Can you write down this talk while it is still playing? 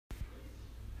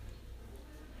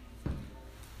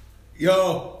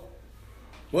Yo,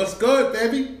 what's good,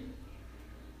 baby?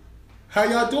 How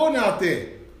y'all doing out there?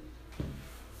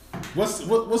 What's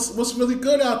really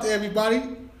good out there, everybody?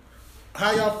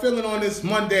 How y'all feeling on this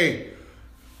Monday,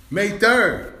 May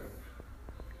 3rd?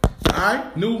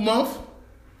 Alright, new month.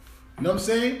 You know what I'm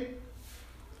saying?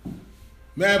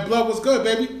 Man, blood was good,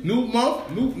 baby. New month,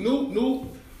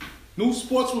 new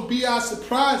sports with BI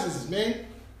surprises, man.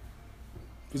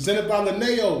 Presented by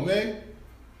Lineo, man.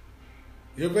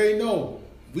 You already know.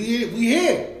 We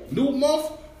here. New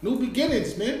month, new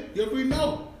beginnings, man. You already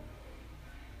know.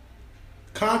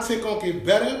 Content gonna get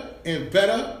better and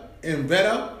better and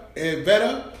better and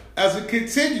better as we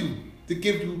continue to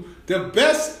give you the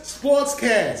best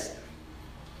sportscast,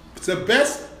 the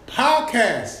best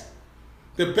podcast,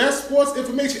 the best sports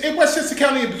information in Westchester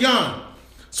County and beyond.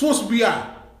 Sports with BI.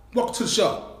 Welcome to the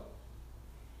show.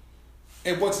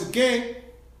 And once again,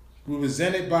 we're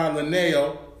presented by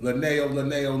Lineo.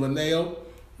 Lineo.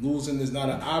 Losing is not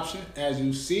an option, as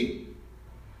you see.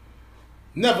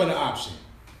 Never an option.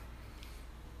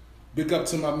 Big up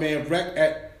to my man Rec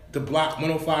at the Block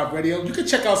 105 Radio. You can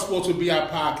check out Sports with BI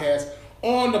podcast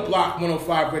on the Block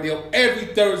 105 Radio every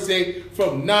Thursday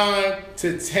from 9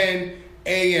 to 10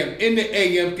 a.m. In the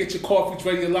a.m., get your coffees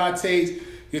ready, your lattes,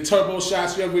 your turbo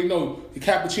shots, you already know, your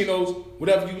cappuccinos,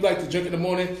 whatever you like to drink in the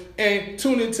morning, and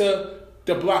tune into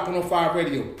the Block 105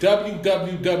 Radio,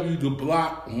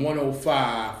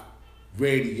 www.theblock105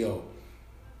 Radio.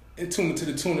 And tune into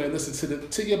the tuner and listen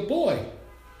to your boy,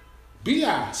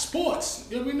 BI Sports.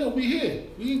 You already know we here.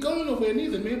 We ain't going nowhere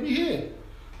neither, man. We here.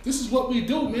 This is what we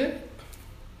do, man.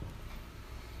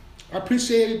 I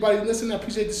appreciate everybody listening. I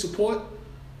appreciate the support.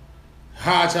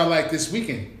 How'd y'all like this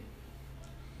weekend?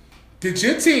 Did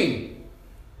your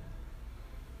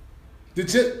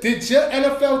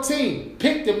NFL team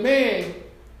pick the man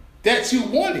that you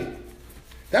wanted?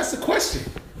 That's the question.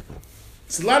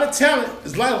 It's a lot of talent.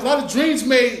 There's a lot of dreams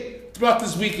made throughout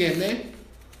this weekend, man.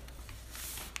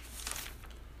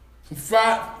 From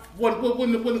Friday,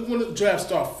 when the draft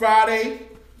start? Friday,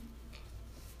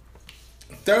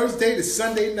 Thursday to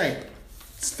Sunday night.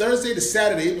 It's Thursday to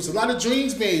Saturday. It was a lot of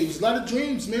dreams made. It was a lot of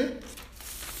dreams, man.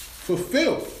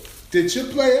 Fulfilled. Did your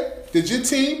player, did your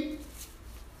team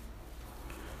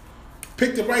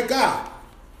pick the right guy?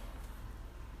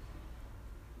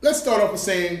 Let's start off with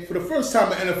saying, for the first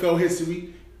time in NFL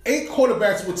history, 8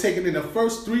 quarterbacks were taken in the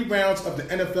first 3 rounds of the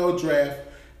NFL draft.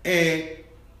 And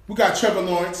we got Trevor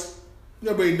Lawrence,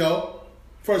 everybody know,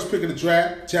 first pick of the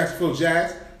draft, Jacksonville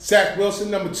Jags. Zach Wilson,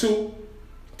 number 2,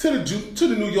 to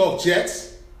the New York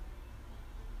Jets.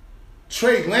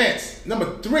 Trey Lance,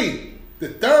 number 3, the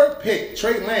 3rd pick,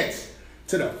 Trey Lance,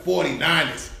 to the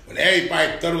 49ers. When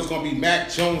everybody thought it was going to be Mac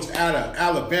Jones out of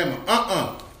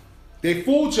Alabama. They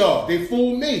fooled y'all. They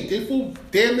fooled me. They fooled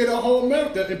damn near the whole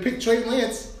America and picked Trey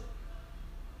Lance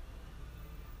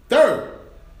 3rd.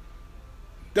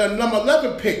 The number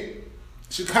 11 pick,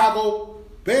 Chicago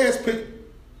Bears picked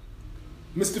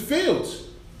Mr. Fields,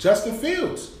 Justin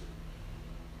Fields.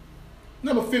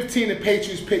 Number 15, the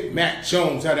Patriots picked Mac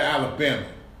Jones out of Alabama.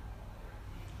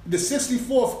 The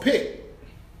 64th pick,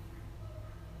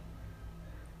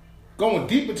 going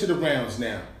deep into the rounds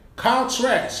now, Kyle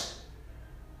Trask,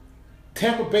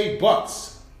 Tampa Bay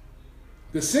Bucks.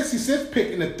 The 66th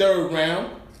pick in the 3rd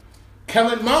round,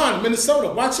 Kellen Mond,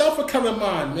 Minnesota. Watch out for Kellen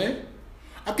Mond, man.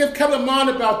 I give Kellen Mond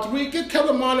about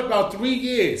 3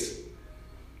 years.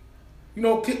 You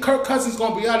know, Kirk Cousins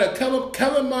going to be out there.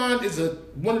 Kellen Mond is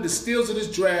one of the steals of this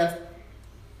draft.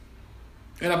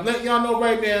 And I'm letting y'all know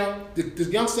right now, the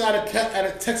youngster out of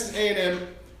Texas A&M,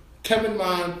 Kellen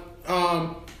Mond.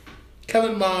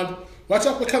 Watch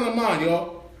out for Kellen Mond,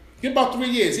 y'all. Give about 3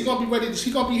 years. He's gonna be ready.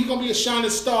 He's gonna be a shining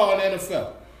star in the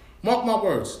NFL. Mark my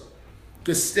words.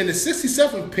 In the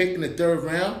 67th pick in the 3rd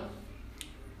round,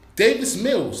 Davis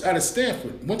Mills out of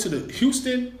Stanford went to the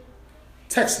Houston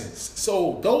Texans.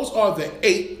 So those are the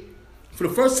 8. For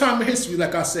the first time in history,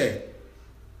 like I said,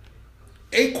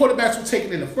 8 quarterbacks were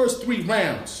taken in the first 3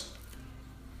 rounds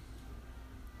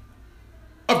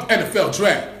of the NFL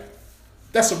draft.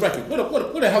 That's a record. What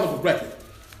a hell of a record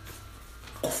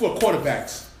for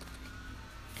quarterbacks.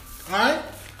 All right?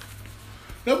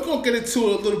 Now we're going to get into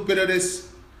a little bit of these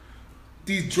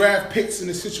draft picks and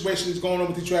the situation that's going on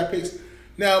with these draft picks.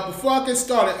 Now, before I get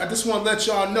started, I just want to let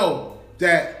y'all know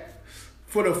that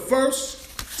for the first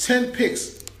 10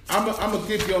 picks, I'm going to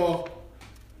give y'all,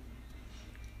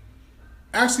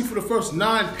 actually for the first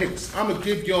 9 picks, I'm going to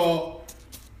give y'all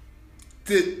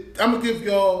the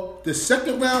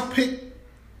 2nd round pick,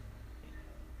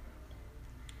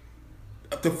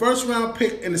 the 1st round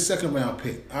pick, and the 2nd round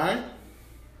pick, all right?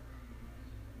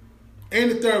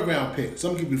 and the third round pick. So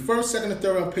I'm gonna give you the first, second, and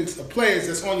third round picks of players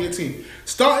that's on your team.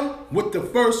 Starting with the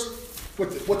first,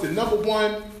 with the number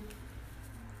one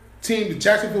team, the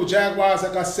Jacksonville Jaguars.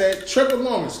 Like I said, Trevor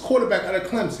Lawrence, quarterback out of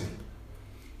Clemson.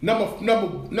 Number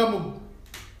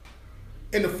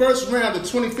in the first round, the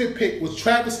 25th pick was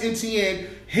Travis Etienne,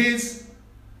 his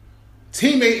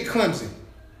teammate at Clemson,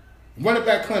 running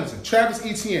back Clemson, Travis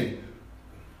Etienne.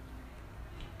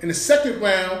 In the second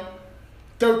round,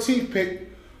 13th pick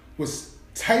was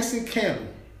Tyson Campbell,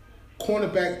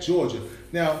 cornerback Georgia.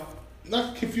 Now,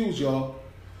 not confused, y'all.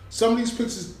 Some of these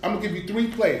picks, I'm going to give you three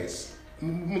players.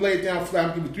 I'm going to lay it down flat.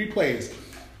 I'm going to give you three players.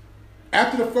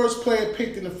 After the first player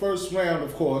picked in the first round,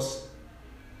 of course,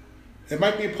 it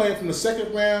might be a player from the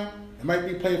second round. It might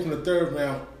be a player from the third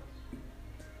round.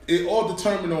 It all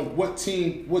determined on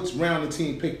which round the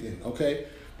team picked in, okay?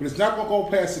 But it's not going to go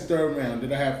past the third round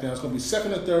that I have down. It's going to be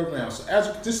second or third round. So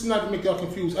this is not to make y'all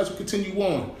confused. As we continue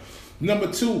on,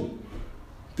 number 2,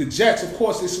 the Jets, of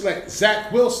course, they select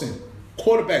Zach Wilson,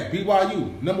 quarterback,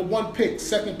 BYU. Number 1 pick,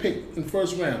 second pick in the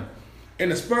first round. In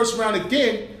the first round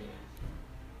again,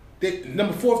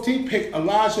 number 14 pick,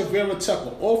 Elijah Vera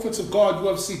Tucker, offensive guard,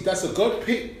 UFC. That's a good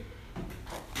pick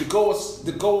to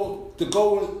go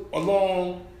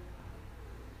alongside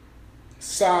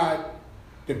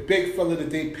the big fella that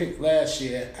they picked last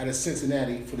year out of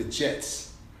Cincinnati for the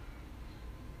Jets.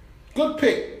 Good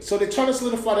pick. So they're trying to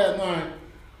solidify that line.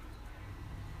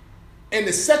 In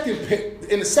the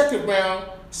second round,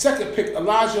 second pick,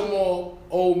 Elijah Moore,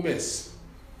 Ole Miss,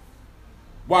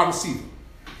 wide receiver.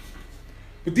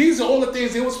 But these are all the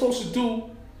things they were supposed to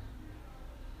do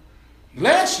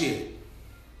last year.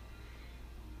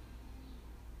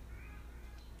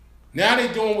 Now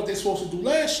they're doing what they're supposed to do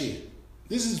last year.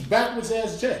 This is backwards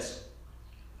ass Jets.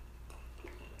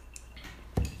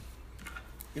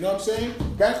 You know what I'm saying?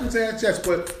 Backwards ass Jets,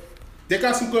 but they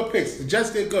got some good picks. The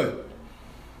Jets did good.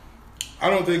 I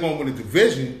don't think they're going to win the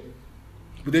division,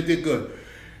 but they did good.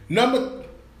 The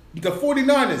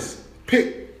 49ers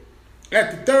pick.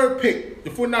 At the third pick, the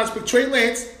 49ers picked Trey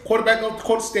Lance, quarterback of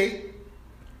Dakota State.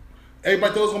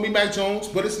 Everybody thought it was going to be Mac Jones,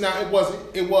 but it's not. It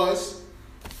wasn't. It was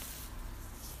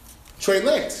Trey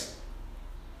Lance.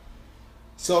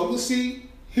 So we'll see.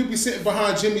 He'll be sitting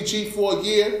behind Jimmy G for a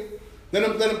year. Let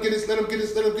him get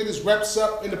his reps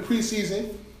up in the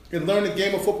preseason and learn the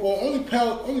game of football.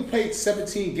 Only played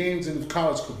 17 games in his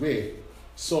college career,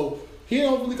 so he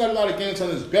don't really got a lot of games on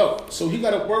his belt. So he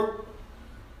got to work.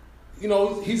 You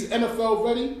know, he's NFL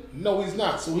ready? No, he's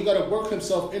not. So he got to work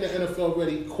himself in the NFL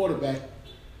ready quarterback.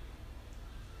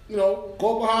 You know,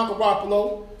 go behind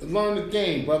Garoppolo and learn the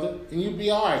game, brother, and you'll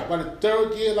be all right. By the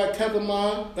third year, like Kevin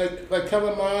Mond,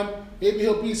 maybe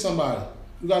he'll be somebody.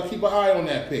 You got to keep an eye on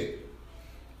that pick.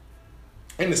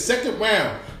 In the second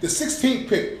round, the 16th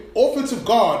pick, offensive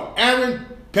guard Aaron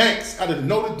Banks out of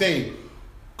Notre Dame.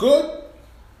 Good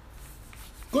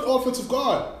offensive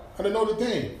guard out of Notre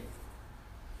Dame.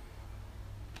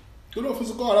 Good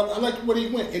offensive guard. I like where he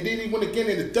went. And then he went again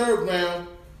in the third round.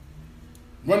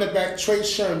 Running back Trey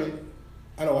Sherman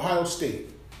out of Ohio State.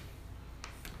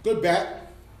 Good back.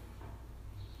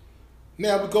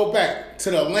 Now we go back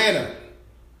to the Atlanta.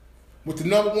 With the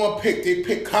number 1 pick, they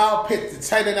picked Kyle Pitts, the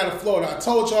tight end out of Florida. I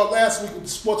told y'all last week with the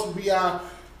Sports with BI,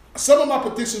 some of my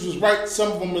predictions was right,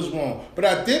 some of them was wrong. But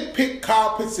I did pick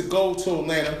Kyle Pitts to go to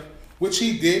Atlanta, which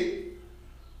he did.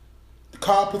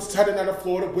 Kyle Pitts, tight end out of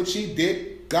Florida, which he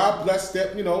did. God bless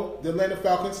them, the Atlanta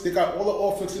Falcons. They got all the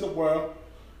offense in the world,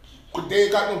 but they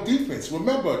ain't got no defense.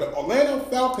 Remember, the Atlanta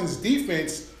Falcons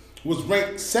defense was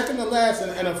ranked second to last in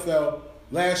the NFL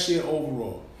last year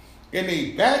overall. And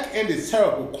the back end is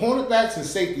terrible. Cornerbacks and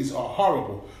safeties are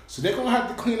horrible. So they're going to have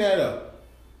to clean that up.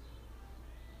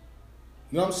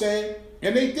 You know what I'm saying?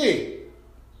 And they did.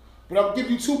 But I'll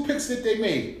give you 2 picks that they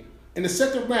made. In the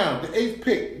second round, the 8th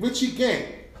pick, Richie Gant,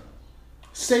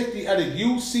 safety out of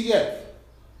UCF.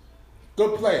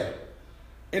 Good player.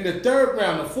 In the third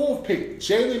round, the 4th pick,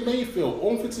 Jalen Mayfield,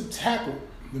 offensive tackle,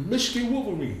 the Michigan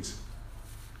Wolverines.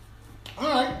 All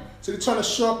right. So they're trying to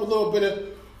show up a little bit of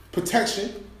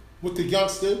protection with the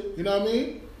youngster, you know what I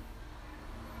mean?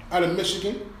 Out of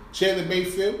Michigan, Jalen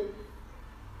Mayfield.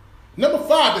 Number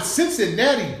 5, the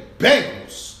Cincinnati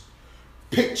Bengals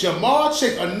picked Jamar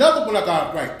Chase. Another one I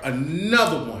got right.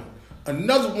 Another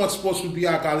one, Sports with BI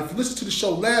guys. If you listen to the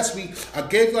show last week, I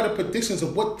gave y'all the predictions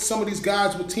of what teams some of these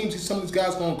guys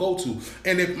going to go to.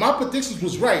 And if my predictions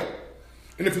was right,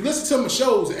 and if you listen to my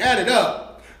shows and add it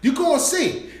up, you're going to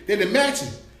see that they're matching.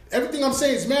 Everything I'm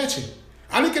saying is matching.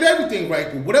 I didn't get everything right,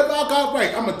 but whatever I got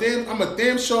right, I'm a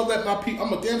damn sure let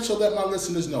my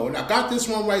listeners know. And I got this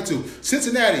one right too.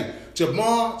 Cincinnati,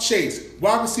 Jamar Chase,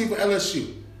 wide receiver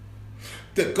LSU.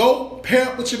 to go pair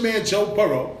up with your man Joe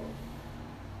Burrow.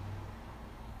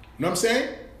 You know what I'm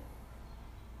saying?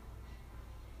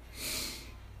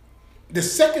 The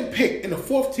second pick in the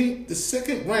 14th, the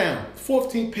second round,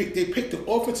 14th pick, they picked the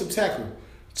offensive tackle,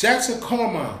 Jackson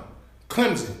Carmine,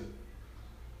 Clemson.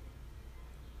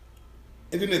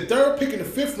 And then the third pick in the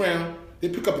 5th round, they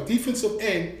pick up a defensive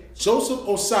end, Joseph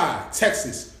Osai,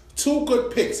 Texas. 2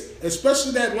 good picks,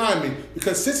 especially that lineman,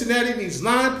 because Cincinnati needs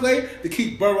line play to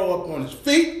keep Burrow up on his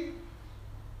feet.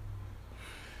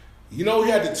 You know, he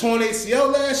had the torn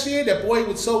ACL last year. That boy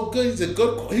was so good.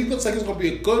 He looks like he's going to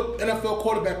be a good NFL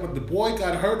quarterback, but the boy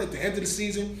got hurt at the end of the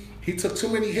season. He took too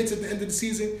many hits at the end of the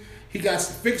season. He got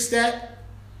to fix that.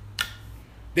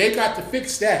 They got to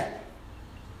fix that.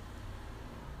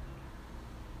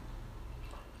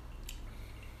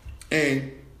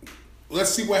 And let's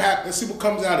see what happens. Let's see what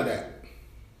comes out of that.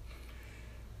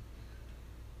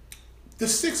 The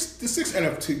sixth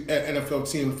NFL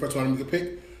team, the first one to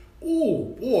pick.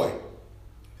 Ooh, boy.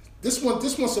 This one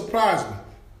surprised me.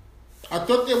 I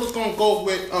thought they was gonna go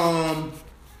with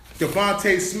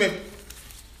Devontae Smith.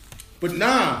 But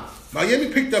nah. Miami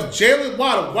picked up Jalen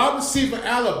Waddle, wide receiver,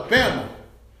 Alabama.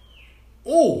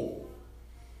 Ooh.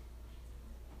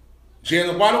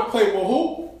 Jalen Waddle played with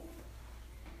who?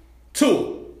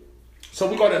 Tua. So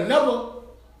we got the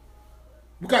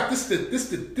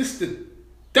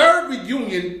third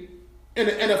reunion in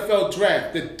the NFL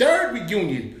draft. The third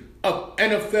reunion of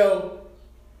NFL,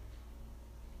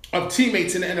 of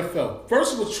teammates in the NFL.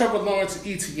 First was Trevor Lawrence and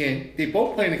Etienne. They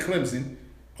both playing in Clemson.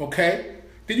 Okay?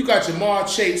 Then you got Jamar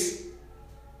Chase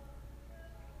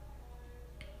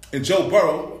and Joe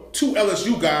Burrow, 2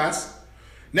 LSU guys.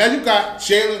 Now you got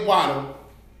Jalen Waddle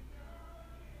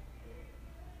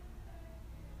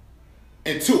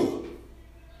and Tua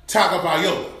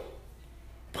Tagovailoa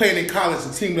playing in college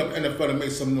and teamed up NFL to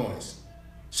make some noise.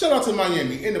 Shout out to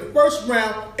Miami. In the first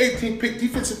round, 18th pick,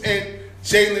 defensive end,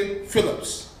 Jalen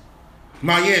Phillips.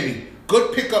 Miami.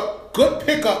 Good pickup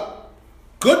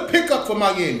for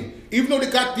Miami. Even though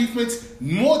they got defense,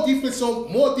 more defense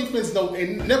though,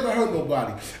 and never hurt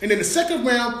nobody. And in the second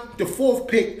round, the 4th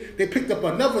pick, they picked up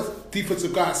another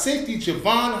defensive guy, safety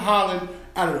Javon Holland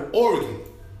out of Oregon.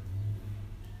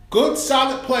 Good,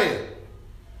 solid player.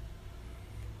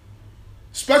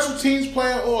 Special teams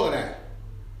player, all of that.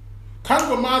 Kind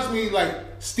of reminds me like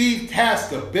Steve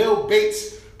Tasker, Bill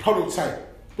Bates prototype.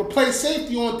 But play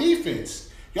safety on defense.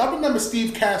 Y'all remember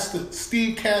Steve Tasker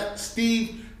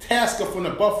from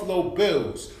the Buffalo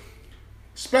Bills.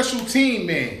 Special team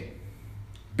man.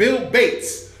 Bill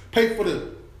Bates played for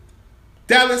the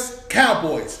Dallas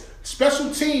Cowboys.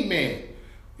 Special team man.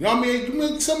 You know what I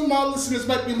mean? Some of my listeners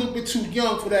might be a little bit too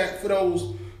young for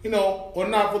those, or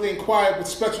not really inquired with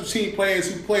special team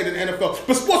players who played in the NFL.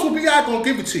 But Sports with B.I. gonna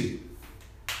give it to you.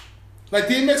 Like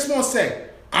DMX won't say,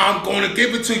 I'm gonna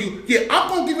give it to you. Yeah, I'm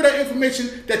gonna give you that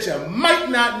information that you might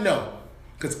not know.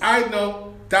 Because I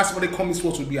know that's what they call me,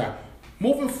 Sports with B.I.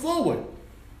 Moving forward.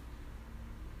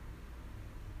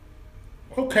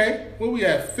 Okay, where we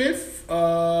at? 5th?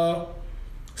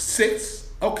 6th.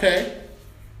 Okay.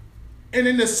 And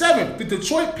in the 7th, the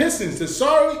Detroit Pistons, the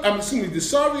sorry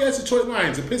as Detroit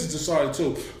Lions. The Pistons are sorry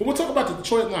too. But we'll talk about the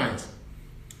Detroit Lions.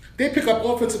 They pick up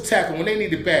offensive tackle when they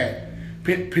need it bad.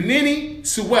 Penei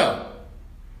Sewell,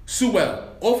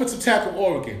 offensive tackle,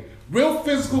 Oregon. Real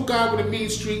physical guy with a mean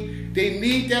streak. They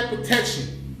need that protection.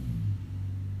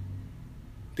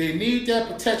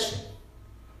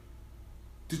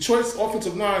 Detroit's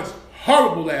offensive line's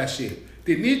horrible last year.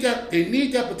 They need that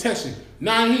protection.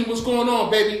 Naheem, what's going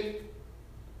on, baby?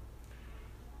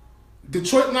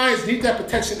 Detroit Lions need that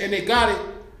protection, and they got it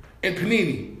in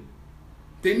Penei.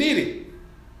 They need it.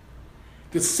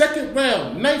 The second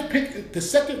round, the ninth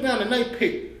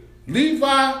pick,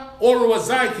 Levi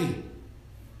Orozaiki,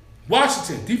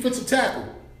 Washington, defensive tackle.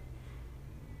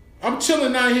 I'm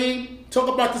chilling, Naheem. Talk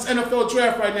about this NFL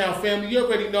draft right now, family. You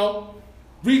already know.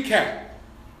 Recap.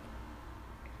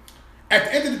 At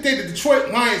the end of the day, the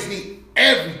Detroit Lions need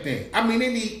everything. I mean,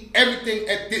 they need everything.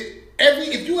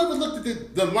 If you ever looked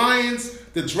at the Lions,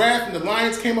 the draft, and the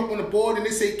Lions came up on the board and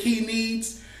they say key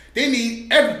needs, they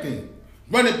need everything.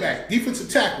 Running back, defensive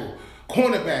tackle,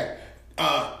 cornerback,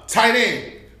 tight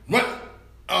end,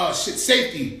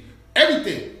 safety,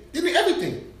 everything. They need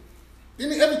everything.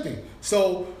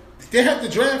 So they have to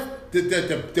draft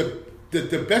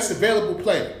the best available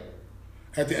player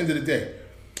at the end of the day.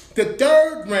 The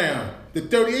third round, the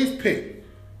 38th pick,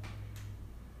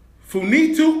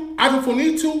 Funitu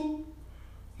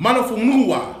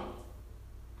Manafunua.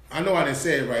 I know I didn't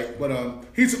say it right, but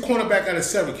he's a cornerback out of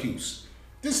Syracuse.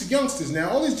 This is youngsters now.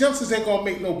 All these youngsters ain't going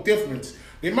to make no difference.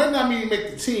 They might not even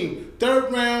make the team.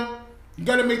 Third round, you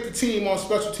got to make the team on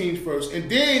special teams first, and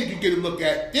then you get a look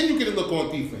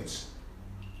on defense.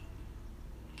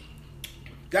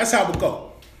 That's how it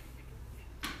go.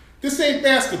 This ain't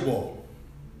basketball.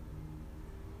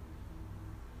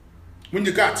 When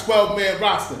you got 12-man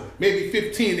roster, maybe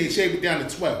 15, they shave it down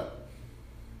to 12.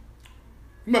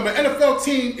 Remember, NFL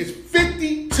team is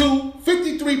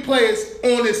 53 players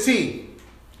on this team.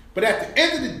 But at the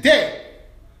end of the day,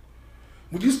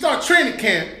 when you start training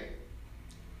camp,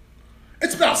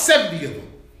 it's about 70 of them.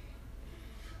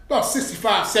 About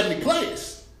 65, 70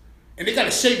 players. And they got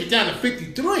to shave it down to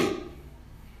 53.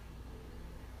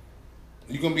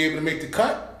 You going to be able to make the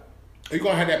cut? Or you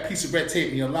going to have that piece of red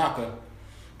tape in your locker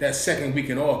that second week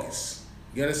in August?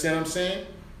 You understand what I'm saying?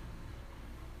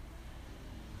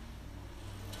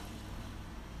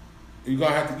 You're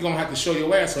gonna have to show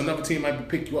your ass, so another team might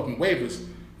pick you up in waivers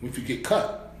if you get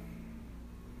cut.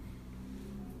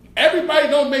 Everybody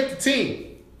don't make the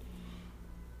team.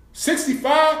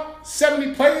 65,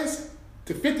 70 players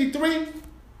to 53.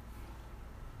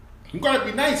 You gotta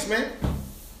be nice, man.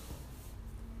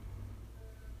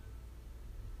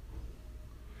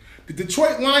 The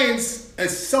Detroit Lions are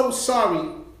so sorry.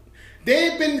 They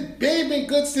ain't been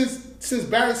good since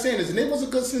Barry Sanders, and they wasn't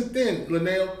good since then,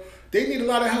 Linnell. They need a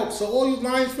lot of help. So all you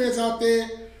Lions fans out there,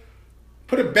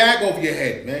 put a bag over your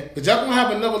head, man. Because y'all gonna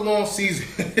have another long season.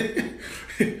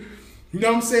 You know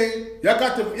what I'm saying? Y'all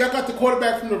got the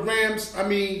quarterback from the Rams. I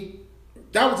mean,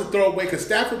 that was a throwaway because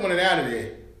Stafford wanted out of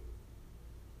there.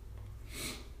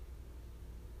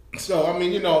 So I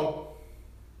mean, you know,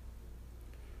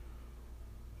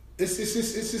 it's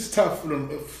just tough for them.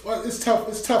 It's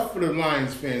tough for the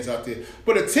Lions fans out there.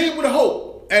 But a team with a hope.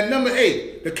 At number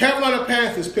 8, the Carolina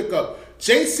Panthers pick up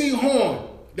J.C. Horn,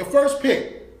 the first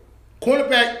pick,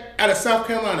 cornerback out of South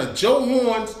Carolina. Joe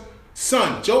Horn's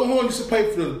son. Joe Horn used to play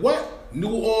for the what?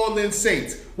 New Orleans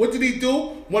Saints. What did he do?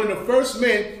 One of the first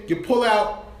men you pull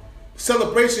out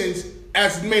celebrations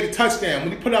as he made a touchdown.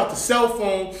 When he put out the cell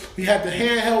phone, he had the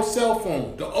handheld cell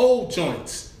phone, the old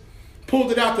joints.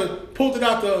 Pulled it out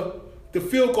the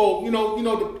field goal. You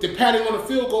know the padding on the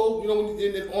field goal. You know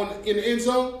in the end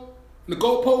zone. The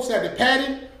goalpost had the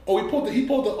padding, or he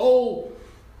pulled the old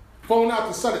phone out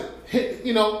to sudden hit,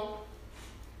 you know,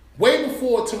 way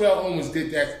before Terrell Owens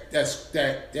did that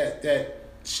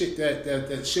shit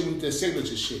with the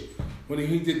signature shit. When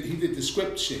he did the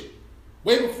script shit.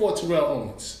 Way before Terrell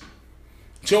Owens.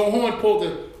 Joe Horn pulled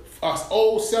the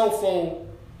old cell phone,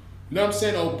 you know what I'm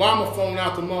saying, Obama phone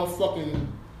out the motherfucking, you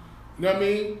know what I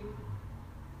mean?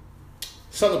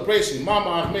 Celebration. Mama,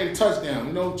 I made a touchdown.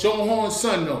 You know, Joe Horn's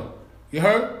son though. You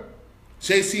heard?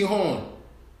 J.C. Horn.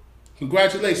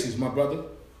 Congratulations, my brother.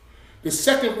 The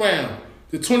second round,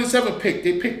 the 27th pick,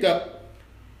 they picked up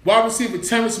wide receiver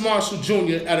Terrence Marshall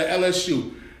Jr. out of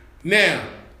LSU. Now,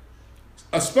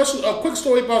 a quick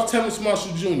story about Terrence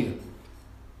Marshall Jr.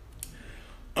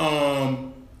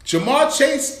 Jamar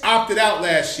Chase opted out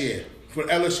last year for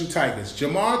LSU Tigers.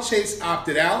 Jamar Chase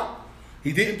opted out.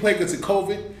 He didn't play because of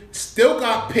COVID. Still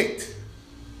got picked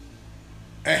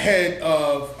ahead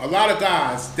of a lot of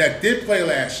guys that did play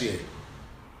last year.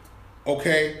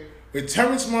 Okay? But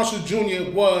Terrence Marshall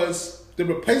Jr. was the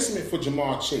replacement for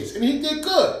Jamar Chase. And he did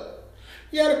good.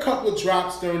 He had a couple of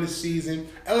drops during the season.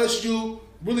 LSU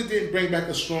really didn't bring back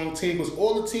a strong team because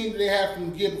all the teams they had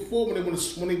from the year before when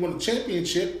they won the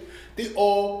championship, they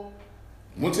all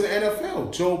went to the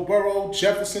NFL. Joe Burrow,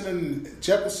 Jefferson,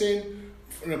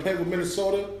 playing with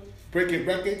Minnesota, breaking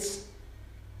records.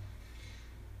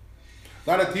 A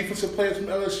lot of defensive players from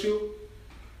LSU. You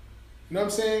know what I'm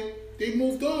saying? They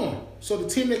moved on. So the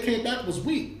team that came back was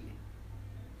weak.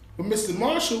 But Mr.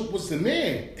 Marshall was the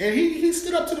man. And he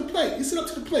stood up to the plate. I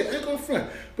ain't gonna front.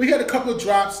 But he had a couple of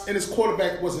drops, and his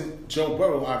quarterback wasn't Joe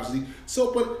Burrow, obviously.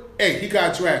 So, but, hey, he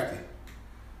got drafted.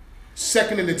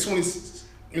 Second in the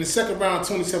second round,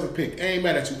 27th pick. I ain't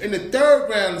mad at you. In the third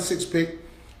round, the 6th pick,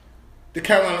 the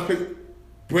Carolina picked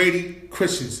Brady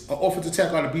Christians, an offensive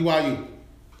tackle out of BYU.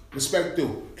 Respect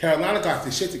due. Carolina got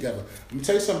this shit together. Let me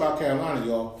tell you something about Carolina,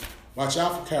 y'all. Watch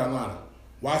out for Carolina.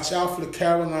 Watch out for the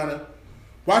Carolina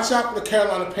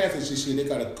Panthers this year. They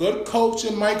got a good coach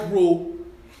in Mike Rule.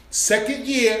 Second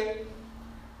year,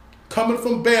 coming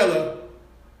from Baylor.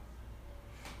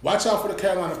 Watch out for the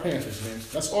Carolina Panthers, man.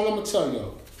 That's all I'm going to tell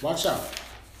y'all. Watch out.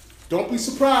 Don't be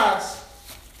surprised.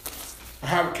 I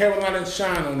have Carolina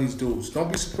shine on these dudes.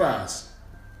 Don't be surprised.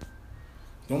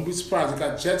 Don't be surprised. They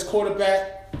got Jets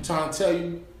quarterback. I'm trying to tell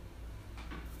you.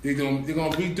 They're gonna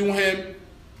redo him.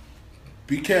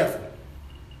 Be careful.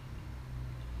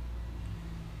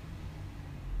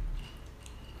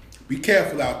 Be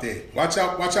careful out there. Watch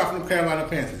out for the Carolina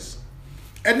Panthers.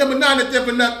 At number 9,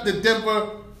 the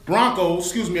Denver Broncos,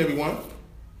 excuse me, everyone,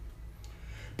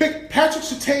 pick Patrick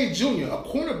Surtain Jr., a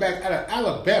cornerback out of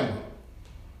Alabama.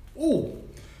 Ooh.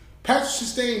 Patrick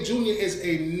Surtain Jr. is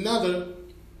another.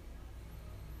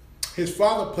 His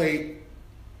father played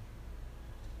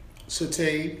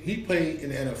Surtain. He played in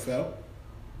the NFL.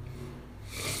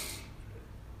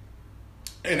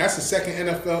 And that's the second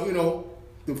NFL,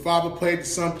 the father played, the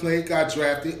son played, got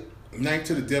drafted, ninth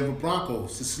to the Denver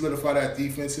Broncos to solidify that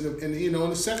defense in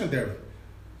the secondary.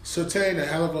 Surtain, a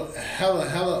hell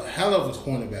of a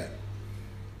cornerback.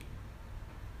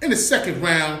 In the second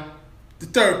round, the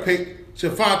third pick,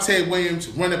 Javonte Williams,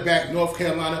 running back, North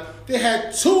Carolina. They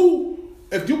had two,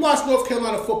 if you watch North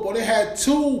Carolina football, they had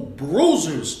two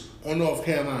bruisers on North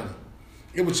Carolina.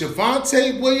 It was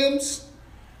Javonte Williams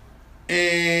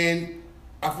and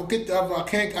I forget the other. I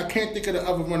can't think of the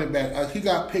other running back. He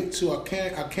got picked too. I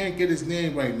can't get his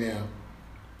name right now.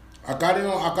 I got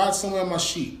it somewhere on my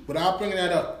sheet, but I'll bring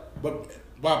that up. But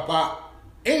by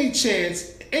any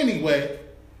chance, anyway,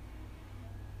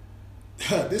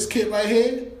 this kid right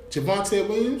here, Javonte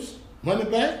Williams,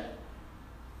 running back.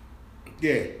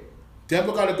 Yeah,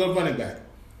 Denver got a good running back.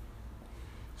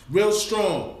 Real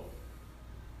strong.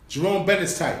 Jerome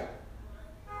Bettis type.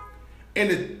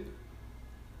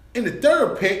 In the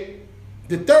third pick,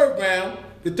 the third round,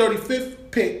 the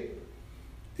 35th pick,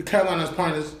 the Carolina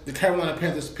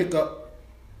Panthers pick up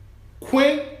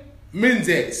Quinn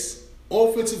Mendez,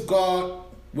 offensive guard,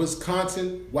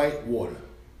 Wisconsin Whitewater.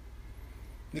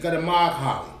 You got a Mog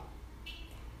Holly.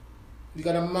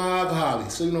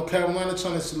 So, Carolina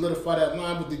trying to solidify that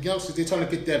line with the youngsters. They're trying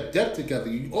to get that depth together.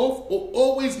 You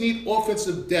always need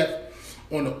offensive depth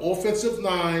on the offensive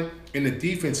line and the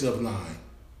defensive line.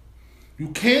 You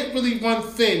can't really run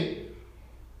thin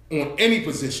on any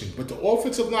position, but the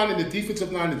offensive line and the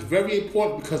defensive line is very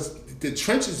important because the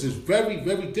trenches is very,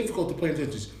 very difficult to play in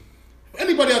trenches.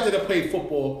 Anybody out there that played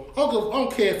football, I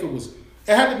don't care if it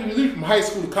had to be released from high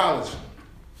school to college.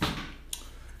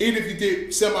 Even if you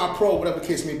did semi-pro, whatever the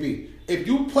case may be. If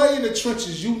you play in the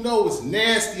trenches, you know it's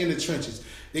nasty in the trenches.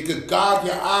 They could gog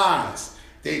your eyes.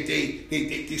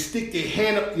 They stick their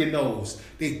hand up your nose.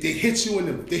 They hit you in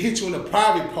the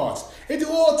private parts. They do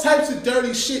all types of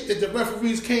dirty shit that the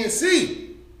referees can't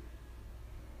see.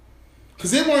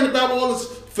 Because they're worried about all this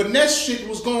finesse shit that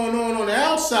was going on the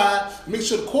outside, make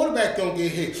sure the quarterback don't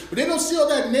get hit. But they don't see all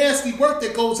that nasty work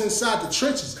that goes inside the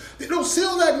trenches. They don't see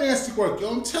all that nasty work, yo.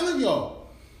 I'm telling y'all.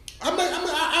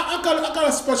 I got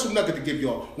a special nugget to give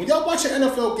y'all. When y'all watch an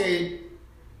NFL game,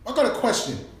 I got a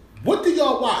question. What do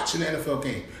y'all watch in the NFL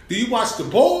game? Do you watch the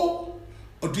ball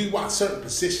or do you watch certain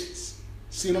positions?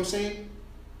 See what I'm saying?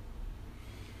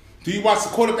 Do you watch the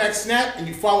quarterback snap and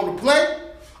you follow the play?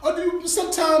 Or do you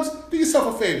sometimes do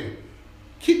yourself a favor?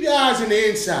 Keep your eyes on the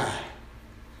inside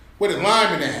where the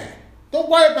lineman at. Don't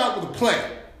worry about the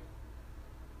play.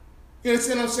 You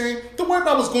understand what I'm saying? Don't worry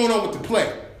about what's going on with the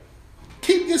play.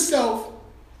 Keep your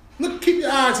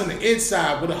eyes on the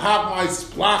inside where the hot mice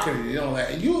blocking it and all that.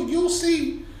 And you'll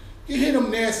see, you hear them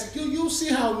nasty, you'll see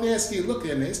how nasty it look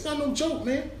in there. It's not no joke,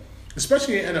 man.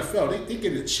 Especially in the NFL, they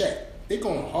get a check. They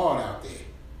going hard out there.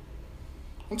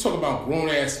 I'm talking about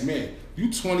grown-ass men.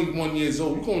 You 21 years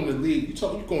old, you going to the league, you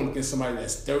going against somebody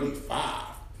that's 35.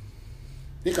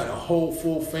 They got a whole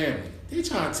full family. They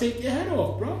trying to take your head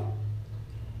off, bro.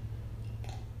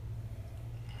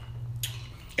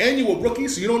 And you a rookie,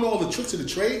 so you don't know all the tricks of the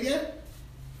trade yet?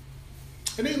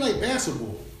 It ain't like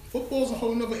basketball. Football's a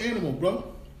whole nother animal,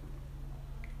 bro.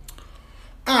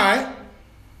 All right.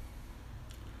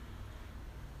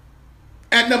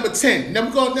 At number 10.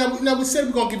 Now we said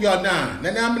we're going to give y'all 9.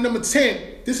 Now number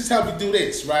 10, this is how we do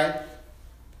this, right?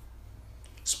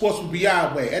 Sports will be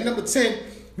our way. At number 10,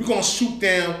 we're going to shoot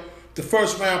down the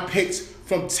first round picks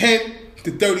from 10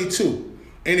 to 32.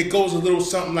 And it goes a little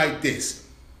something like this.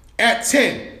 At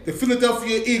 10, the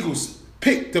Philadelphia Eagles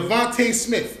pick Devontae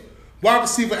Smith, wide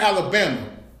receiver, Alabama.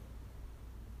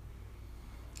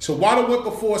 So Waddle went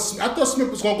before Smith. I thought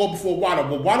Smith was going to go before Waddle,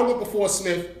 but Waddle went before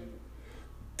Smith.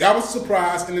 That was a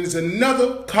surprise. And then there's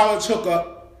another college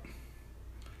hookup,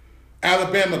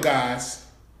 Alabama guys,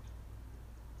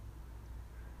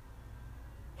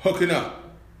 hooking up.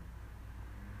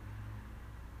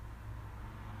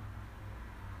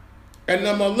 At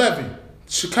number 11,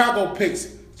 Chicago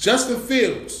picks Justin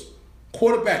Fields,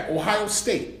 quarterback, Ohio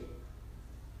State.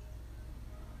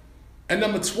 At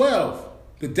number 12,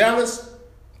 the Dallas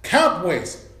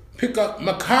Cowboys pick up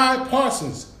Micah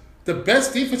Parsons, the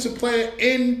best defensive player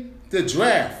in the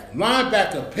draft,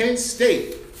 linebacker, Penn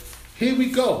State. Here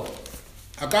we go.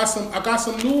 I got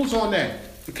some news on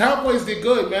that. The Cowboys did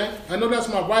good, man. I know that's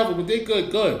my rival, but they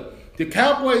good. The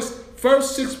Cowboys'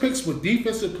 first 6 picks were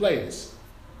defensive players.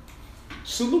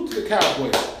 Salute to the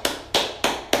Cowboys.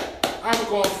 I'm going to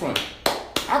go in front.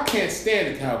 I can't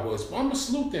stand the Cowboys, but I'm going to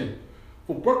salute them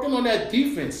for working on that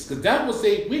defense, because that was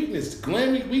their weakness,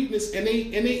 glaring weakness, and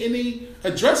they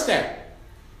addressed that.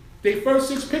 Their first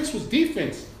 6 picks was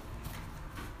defense.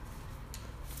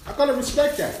 I gotta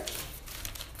respect that.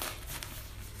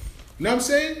 You know what I'm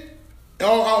saying?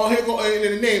 Oh, here go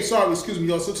in the name. Sorry, excuse me,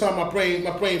 y'all. Sometimes my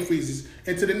brain freezes.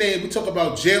 Into the name, we talk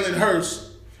about Jalen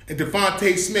Hurts and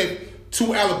Devontae Smith,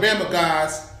 2 Alabama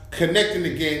guys connecting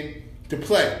again to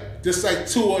play. Just like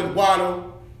Tua and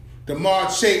Waddle,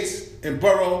 Jamar Chase and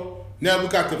Burrow. Now we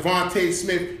got Devontae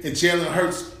Smith and Jalen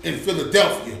Hurts in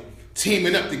Philadelphia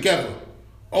teaming up together.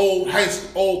 Old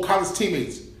college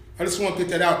teammates. I just want to get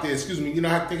that out there. Excuse me. You know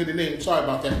how to think of the name. Sorry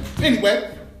about that.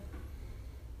 Anyway,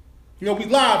 we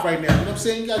live right now. You know what I'm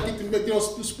saying? You got to get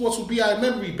the sports will be our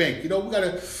memory bank. We got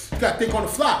to think on the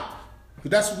fly.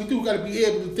 But that's what we do. We got to be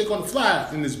able to think on the fly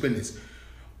in this business.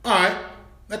 All right.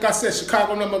 Like I said,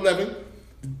 Chicago number 11.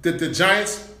 The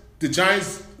Giants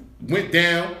went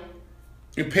down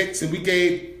in picks, and we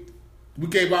gave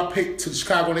our pick to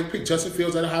Chicago, and they picked Justin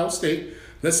Fields at Ohio State.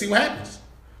 Let's see what happens.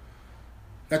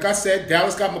 Like I said,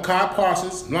 Dallas got Micah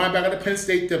Parsons, linebacker at Penn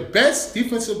State, the best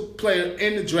defensive player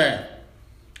in the draft.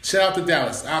 Shout out to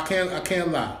Dallas. I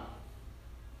can't lie.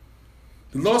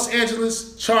 The Los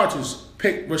Angeles Chargers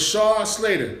picked Rashawn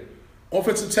Slater,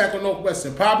 offensive tackle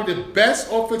Northwestern, probably the best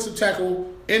offensive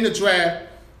tackle in the draft.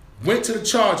 Went to the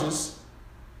Chargers.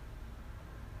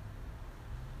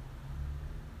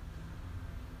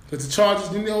 Because the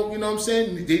Chargers, you know what I'm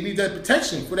saying? They need that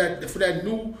protection for that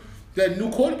new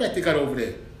quarterback they got over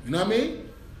there. You know what I mean?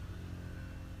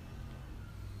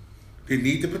 They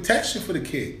need the protection for the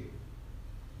kid.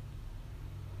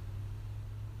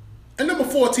 And number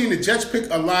 14, the Jets pick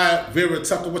Alijah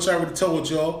Vera-Tucker, which I already told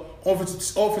y'all,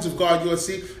 offensive guard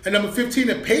USC. And number 15,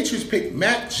 the Patriots pick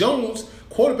Mac Jones,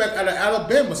 quarterback out of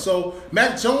Alabama. So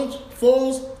Mac Jones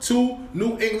falls to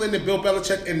New England and Bill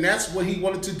Belichick, and that's what he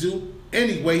wanted to do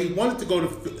anyway. He wanted to go to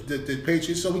the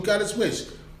Patriots, so he got his wish.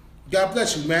 God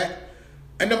bless you, Mac.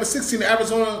 And number 16, the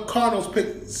Arizona Cardinals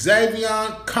picked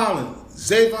Zavion Collins,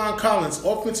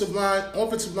 offensive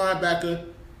linebacker,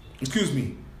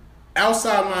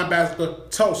 outside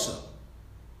linebacker, Tulsa.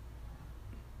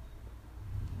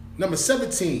 Number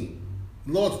 17,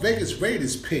 Las Vegas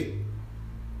Raiders picked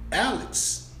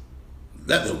Alex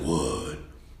Leatherwood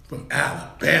from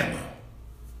Alabama.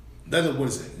 Leatherwood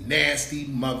is a nasty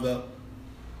mother.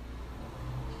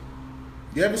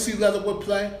 You ever see Leatherwood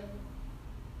play?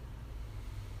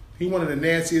 He one of the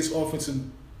nastiest offensive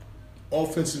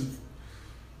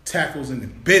tackles in the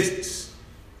business.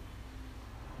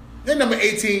 Then number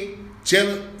 18,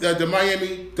 the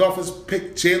Miami Dolphins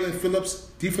picked Jalen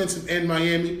Phillips, defensive end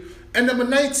Miami. And number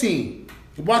 19,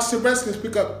 the Washington Redskins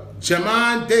pick up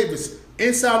Jamin Davis,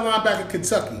 inside linebacker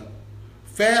Kentucky.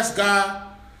 Fast guy,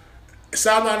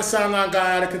 sideline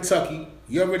guy out of Kentucky.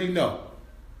 You already know.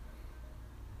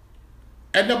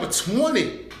 At number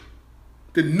 20,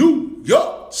 the New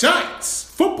York Giants,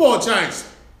 football Giants,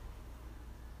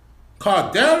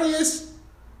 Kadarius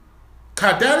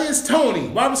Toney,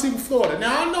 wide receiver Florida.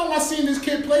 Now, I know I've seen this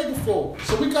kid play before,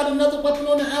 so we got another weapon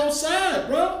on the outside,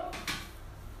 bro.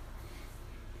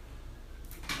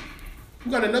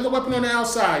 We got another weapon on the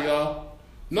outside, y'all.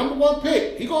 Number 1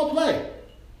 pick. He gonna play.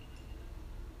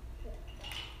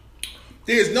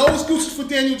 There's no excuses for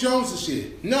Daniel Jones this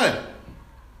year. None.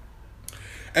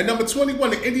 At number 21,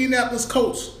 the Indianapolis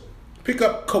Colts pick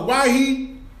up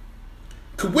Kwity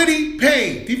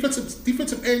Paye,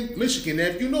 defensive end Michigan. Now,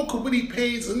 if you know Kwity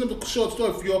Paye's, another short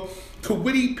story for y'all.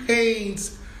 Kwity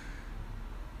Paye's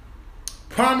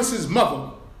promised his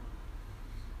mother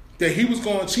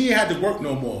that she ain't had to work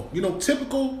no more.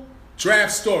 Typical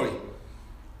draft story.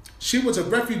 She was a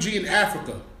refugee in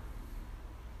Africa,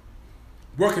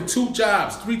 working 2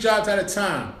 jobs, 3 jobs at a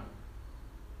time,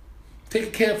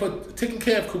 taking care of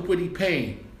Kwity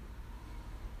Paye.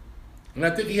 And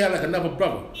I think he had like another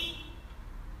brother.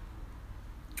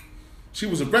 She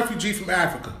was a refugee from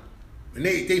Africa. And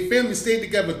they family stayed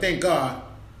together, thank God.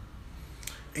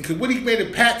 And Kwity made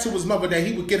a pact to his mother that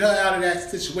he would get her out of that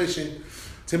situation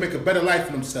to make a better life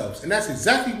for themselves. And that's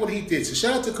exactly what he did. So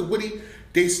shout out to Kwity.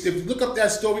 If you look up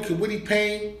that story, Kwity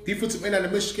Paye, defensive end out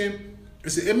of Michigan,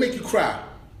 it'll make you cry.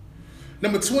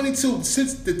 Number 22,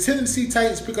 since the Tennessee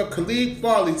Titans pick up Khalid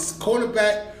Farley,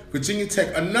 quarterback, Virginia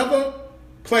Tech, another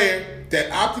player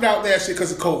that opted out last year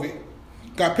because of COVID,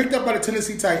 got picked up by the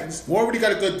Tennessee Titans, who already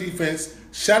got a good defense.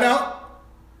 Shout out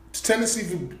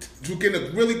tendency to get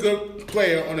a really good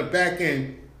player on the back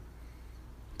end.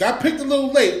 Got picked a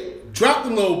little late, dropped a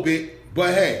little bit,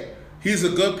 but hey, he's a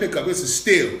good pickup. It's a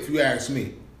steal, if you ask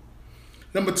me.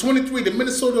 Number 23, the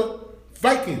Minnesota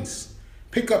Vikings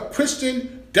pick up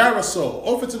Christian Darrisaw,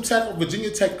 offensive tackle,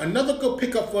 Virginia Tech. Another good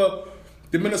pickup for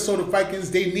the Minnesota Vikings.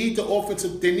 They need the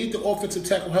offensive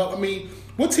tackle help. I mean,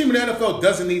 what team in the NFL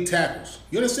doesn't need tackles?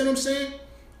 You understand what I'm saying?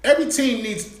 Every team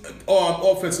needs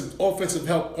offensive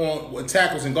help on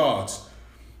tackles and guards.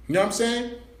 You know what I'm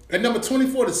saying? At number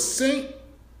 24, the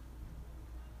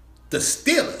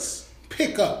Steelers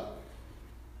pick up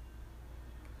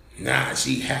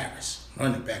Najee Harris,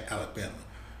 running back, Alabama.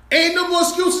 Ain't no more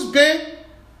excuses, Ben.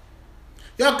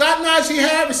 Y'all got Najee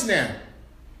Harris now.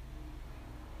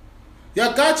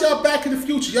 Y'all got y'all back in the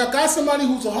future. Y'all got somebody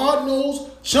who's a hard nose,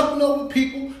 jumping over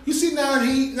people. You see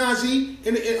Najee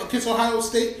against Ohio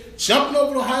State, jumping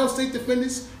over the Ohio State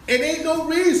defenders. And ain't no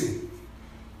reason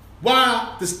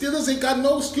why the Steelers ain't got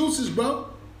no excuses, bro.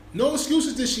 No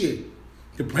excuses this year.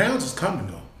 The Browns is coming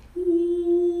though.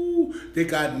 Ooh, they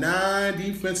got 9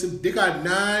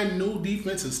 new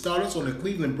defensive starters on the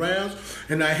Cleveland Browns.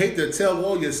 And I hate to tell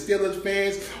all your Steelers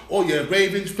fans, all your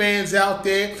Ravens fans out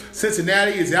there,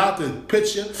 Cincinnati is out the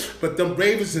picture, but them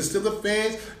Ravens and Steelers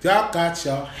fans, y'all got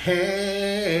your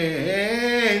hands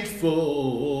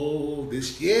full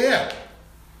this year.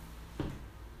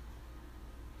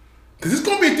 Because it's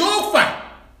going to be a dogfight.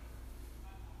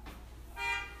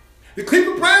 The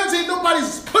Cleveland Browns ain't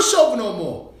nobody's pushover no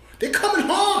more. They coming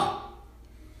hard.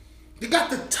 They got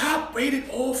the top-rated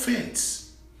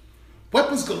offense.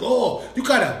 Weapons galore. You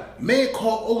got a man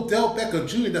called Odell Beckham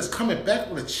Jr. that's coming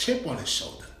back with a chip on his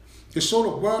shoulder to show the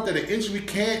world that an injury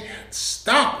can't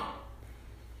stop him.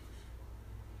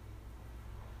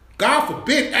 God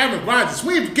forbid Aaron Rodgers.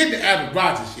 We ain't even getting to Aaron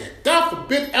Rodgers yet. God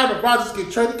forbid Aaron Rodgers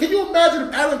get traded. Can you imagine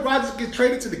if Aaron Rodgers get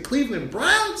traded to the Cleveland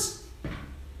Browns?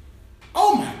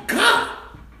 Oh my God.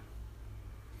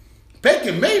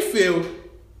 Baker Mayfield.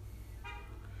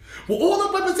 With all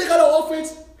the weapons they got on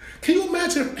offense, can you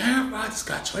imagine if Aaron Rodgers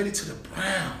got traded to the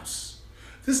Browns?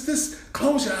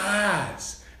 Close your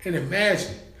eyes and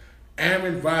imagine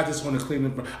Aaron Rodgers on the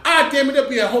Cleveland Browns. Damn it, there'll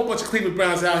be a whole bunch of Cleveland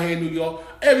Browns out here in New York.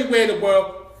 Everywhere in the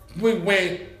world, we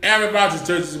wearing Aaron Rodgers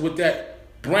jerseys with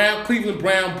that Cleveland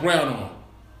brown on.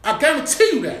 I guarantee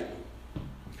you that.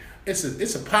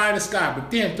 It's a pie in the sky,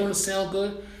 but damn, don't it sound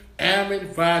good?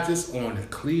 Aaron Rodgers on the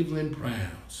Cleveland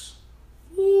Browns.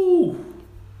 Woo!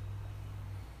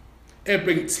 And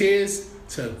bring tears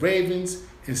to Ravens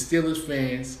and Steelers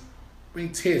fans.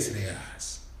 Bring tears to their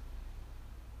eyes.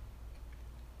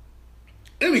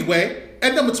 Anyway,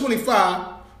 at number 25,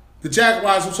 the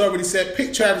Jaguars, which already said,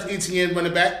 pick Travis Etienne,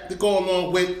 running back, to go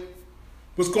along with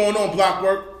what's going on, block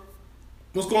work.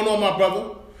 What's going on, my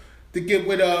brother? To get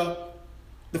with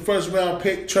the first round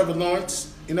pick, Trevor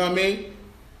Lawrence. You know what I mean?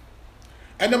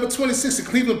 At number 26, the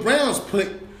Cleveland Browns put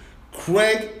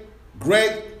Greg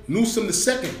Newsome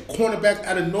II, cornerback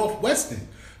out of Northwestern.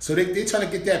 So they trying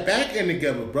to get that back end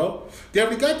together, bro. They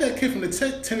already got that kid from the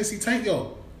Tennessee Titans.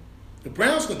 Yo, the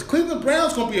Cleveland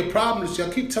Browns going to be a problem this year.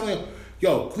 I keep telling you,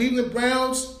 yo, Cleveland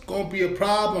Browns going to be a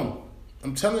problem.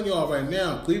 I'm telling y'all right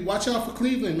now. Watch out for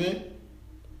Cleveland, man.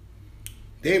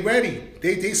 They ready.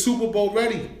 They Super Bowl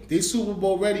ready. They Super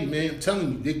Bowl ready, man. I'm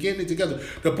telling you, they're getting it together.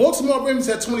 The Baltimore Ravens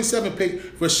had 27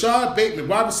 pick. Rashad Bateman,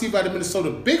 wide receiver out of Minnesota.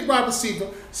 Big wide receiver,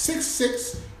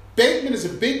 6'6". Bateman is a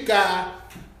big guy.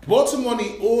 Baltimore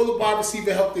need all the wide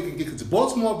receiver help they can get. Because the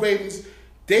Baltimore Ravens,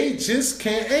 they just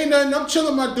can't. Ain't nothing. I'm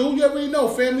chilling, my dude. You already know,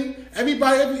 family.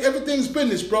 Everything's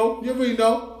business, bro. You already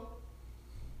know.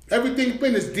 Everything's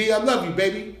business, D. I love you,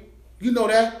 baby. You know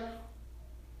that.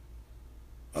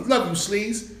 I love you,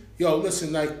 sleaze. Yo,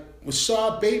 listen, like,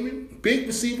 Rashad Bateman, big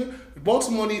receiver,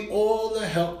 Baltimore need all the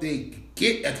help they can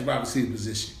get at the wide receiver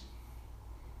position.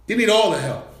 They need all the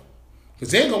help.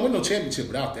 Because they ain't going to win no championship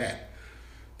without that.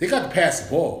 They got to pass the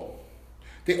ball.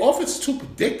 Their offense is too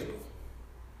predictable.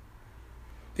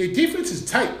 Their defense is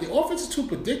tight. Their offense is too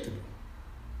predictable.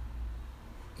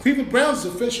 Cleveland Browns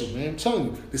is official, man. I'm telling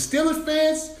you. The Steelers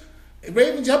fans,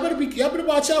 Ravens, y'all better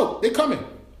watch out. They're coming.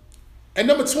 At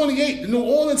number 28, the New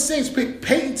Orleans Saints picked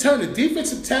Peyton Turner,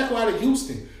 defensive tackle out of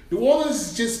Houston. New Orleans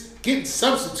is just getting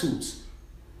substitutes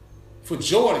for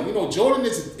Jordan. You know, Jordan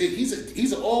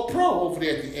he's an all-pro over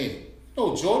there at the end. You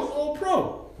know, Jordan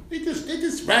all-pro. They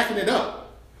just racking it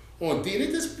up on D. They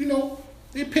just, you know,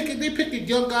 they picking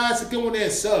young guys to go in there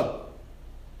and sub.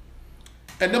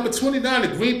 At number 29, the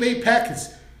Green Bay Packers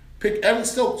picked Evan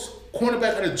Stokes,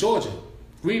 cornerback out of Georgia.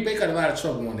 Green Bay got a lot of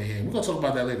trouble on their hands. We're going to talk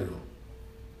about that later, though.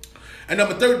 At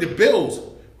number 30, the Bills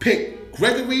picked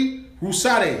Gregory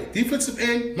Rusade, defensive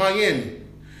end, Miami.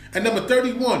 At number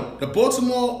 31, the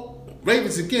Baltimore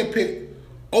Ravens again picked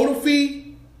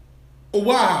Odafe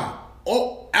Oweh,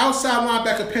 outside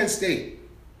linebacker, Penn State.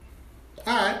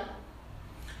 All right.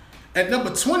 At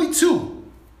number 22,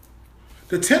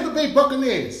 the Tampa Bay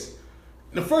Buccaneers,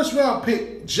 the first round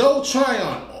pick, Joe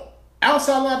Tryon,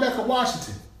 outside linebacker,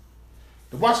 Washington.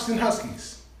 The Washington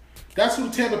Huskies. That's who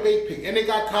the Tampa Bay picked. And they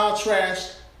got Kyle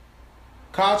Trask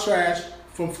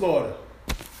from Florida.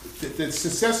 The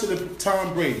successor to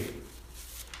Tom Brady.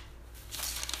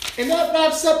 And that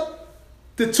wraps up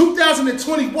the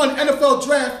 2021 NFL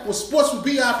Draft with Sports with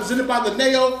BI presented by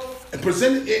Lineo and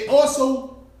presented it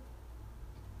also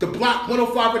the Block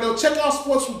 105 Radio. Check out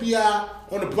Sports with BI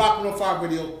on the Block 105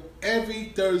 Radio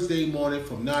every Thursday morning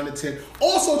from 9 to 10.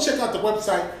 Also check out the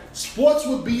website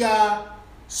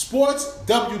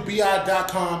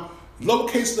sportswbi.com,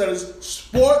 lowercase letters,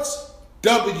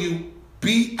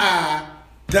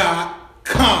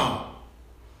 sportswbi.com.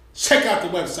 Check out the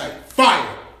website.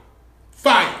 Fire.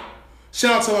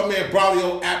 Shout out to my man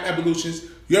Braulio, App Evolutions.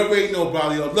 You already know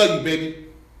Braulio. Love you, baby.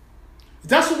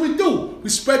 That's what we do. We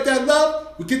spread that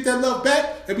love, we get that love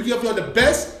back, and we give y'all the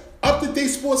best up-to-date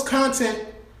sports content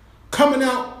coming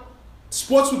out.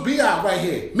 Sports with BI right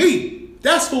here. Me.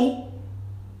 That's who.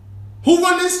 Who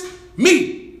run this?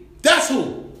 Me. That's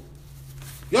who.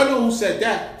 Y'all know who said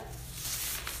that.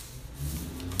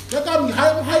 Y'all got me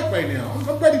hype right now.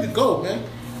 I'm ready to go, man.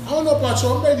 I don't know about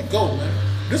y'all. I'm ready to go, man.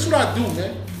 This is what I do,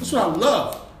 man. This is what I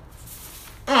love.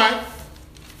 All right.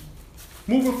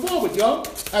 Moving forward, y'all,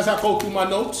 as I go through my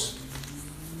notes.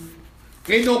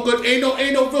 Ain't no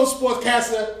real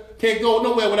sportscaster can't go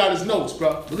nowhere without his notes,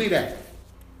 bro. Believe that.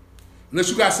 Unless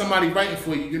you got somebody writing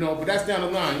for you, but that's down the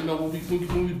line.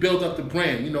 When we build up the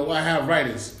brand, I have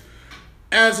writers.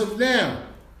 As of now,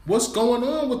 what's going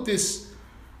on with this?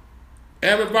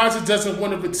 Aaron Rodgers doesn't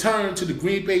want to return to the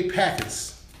Green Bay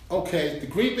Packers. Okay, the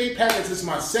Green Bay Packers is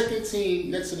my second team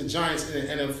next to the Giants in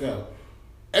the NFL.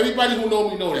 Everybody who know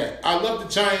me know that. I love the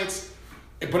Giants,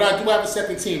 but I do have a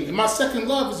second team. And my second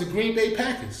love is the Green Bay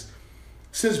Packers.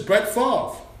 Since Brett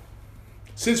Favre,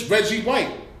 since Reggie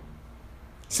White,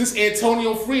 since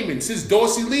Antonio Freeman, since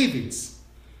Dorsey Leavings.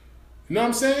 You know what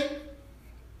I'm saying?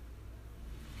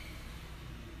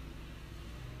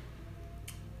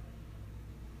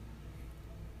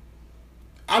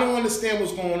 I don't understand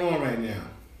what's going on right now.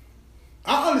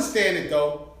 I understand it,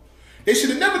 though. They should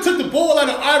have never took the ball out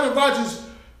of Aaron Rodgers'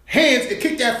 hands and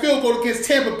kicked that field goal against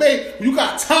Tampa Bay when you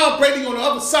got Tom Brady on the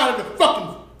other side of the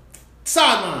fucking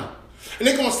sideline. And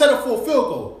they're going to settle for a field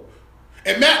goal.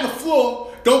 And Matt LaFleur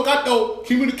don't got no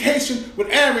communication with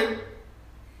Aaron.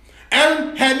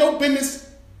 Aaron had no business.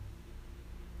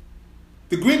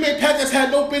 The Green Bay Packers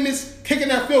had no business kicking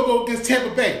that field goal against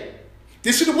Tampa Bay.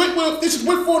 They should have went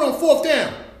for it on fourth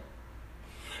down.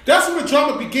 That's when the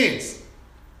drama begins.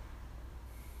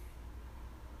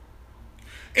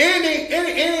 And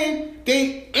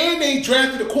they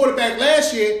drafted a quarterback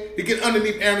last year to get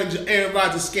underneath Aaron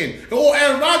Rodgers' skin. And all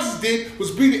Aaron Rodgers did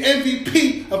was be the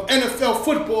MVP of NFL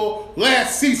football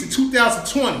last season,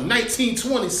 2020,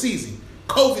 1920 season,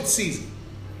 COVID season.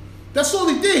 That's all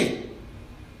he did.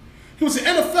 He was the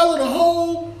NFL of the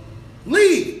whole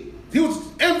league. He was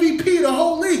MVP of the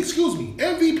whole league,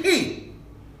 MVP.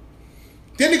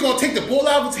 Then they're going to take the ball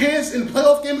out of his hands in the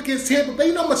playoff game against Tampa Bay.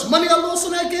 You know how much money I lost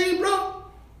on that game, bro?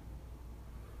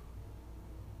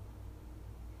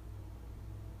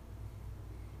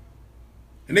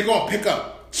 And they're going to pick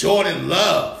up Jordan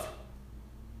Love.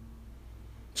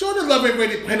 Jordan Love ain't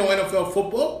ready to play no NFL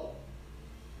football.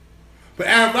 But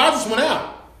Aaron Rodgers went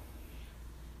out.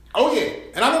 Oh, yeah.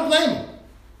 And I don't blame him.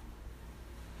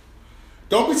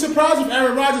 Don't be surprised if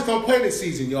Aaron Rodgers don't play this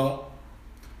season, y'all.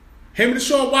 Him and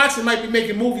Deshaun Watson might be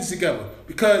making movies together.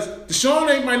 Because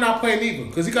Deshaun might not play neither.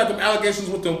 Because he got them allegations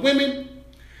with them women.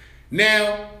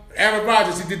 Now, Aaron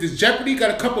Rodgers, he did this Jeopardy.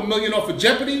 Got a couple million off of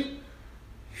Jeopardy.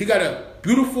 He got a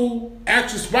beautiful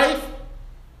actress wife.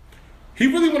 He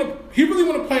really want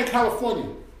to play in California.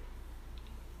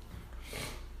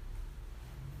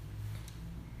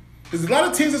 There's a lot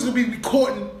of teams that's going to be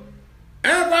recording.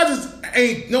 Aaron Rodgers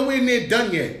ain't nowhere near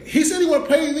done yet. He said he want to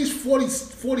play at least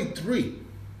 43.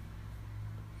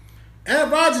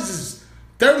 Aaron Rodgers is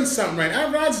 30-something right now.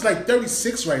 Aaron Rodgers is like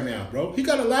 36 right now, bro. He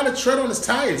got a lot of tread on his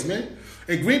tires, man.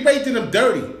 And Green Bay did him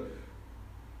dirty.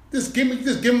 Just give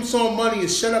him some money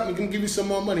and shut up and give you some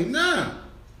more money. Nah,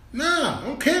 I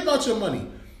don't care about your money.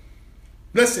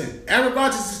 Listen, Aaron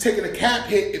Rodgers is taking a cap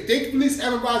hit. If they release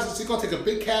Aaron Rodgers, they're going to take a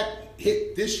big cap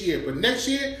hit this year. But next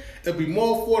year, it'll be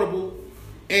more affordable.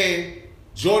 And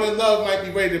Jordan Love might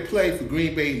be ready to play for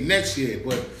Green Bay next year.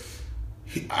 But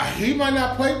He might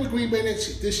not play with Green Bay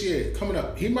this year coming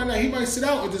up. He might sit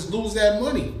out and just lose that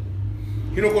money.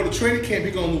 He don't go to training camp,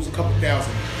 he gonna lose a couple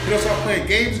thousand. He don't start playing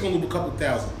games, he gonna lose a couple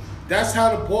thousand. That's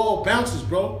how the ball bounces,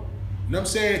 bro. You know what I'm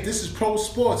saying? This is pro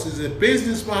sports. There's a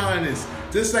business behind this.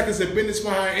 Just like it's a business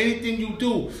behind anything you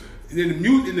do. In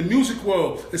the music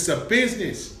world, it's a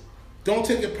business. Don't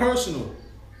take it personal.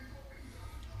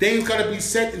 Things gotta be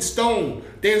set in stone.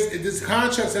 There's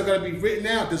contracts that gotta be written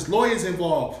out. There's lawyers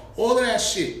involved. All of that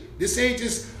shit. This ain't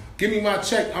just give me my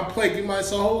check, I'm playing.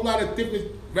 It's a whole lot of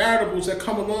different variables that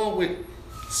come along with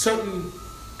certain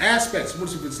aspects.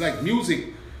 What if it's like music,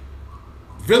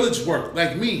 village work,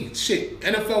 like me, shit,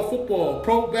 NFL football,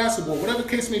 pro basketball, whatever the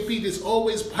case may be, there's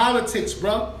always politics,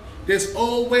 bro. There's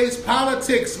always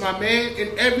politics, my man.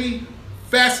 In every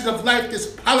facet of life, there's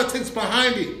politics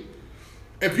behind it.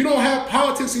 If you don't have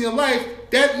politics in your life,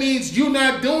 that means you're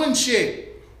not doing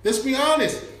shit. Let's be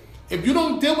honest. If you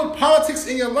don't deal with politics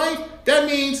in your life, that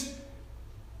means,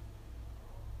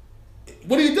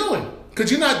 what are you doing?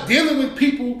 Because you're not dealing with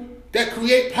people that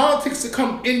create politics to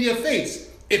come in your face.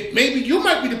 If maybe you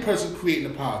might be the person creating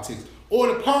the politics, or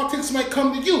the politics might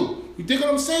come to you. You dig what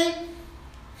I'm saying?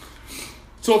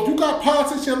 So if you got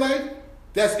politics in your life,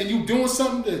 and you doing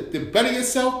something to better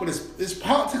yourself, but there's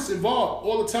politics involved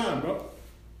all the time, bro.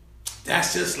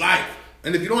 That's just life.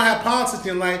 And if you don't have politics in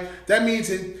your life, that means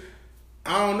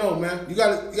I don't know, man. You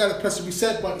gotta press the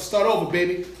reset button, start over,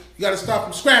 baby. You gotta start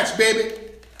from scratch, baby.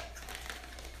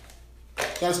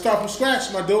 Gotta start from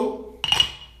scratch, my dude. You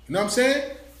know what I'm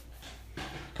saying?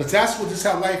 Because that's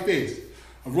how life is.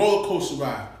 A roller coaster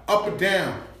ride. Up and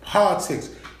down.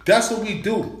 Politics. That's what we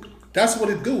do. That's what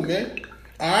it do, man.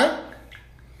 Alright?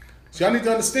 So y'all need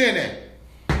to understand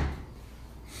that.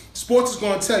 Sports is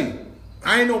going to tell you.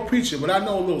 I ain't no preacher, but I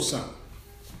know a little something.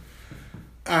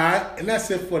 Alright? And that's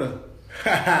it for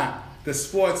the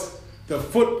sports, the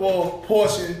football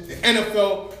portion, the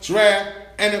NFL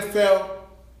draft, NFL.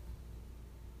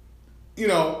 You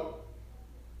know,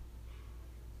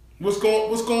 what's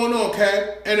going on,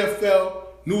 Cav? NFL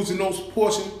news and notes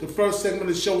portion. The first segment of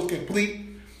the show is complete.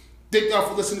 Thank y'all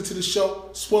for listening to the show.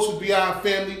 Sports with B.I.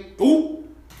 family. Ooh,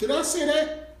 did I say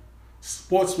that?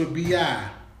 Sports with B.I.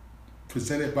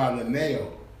 presented by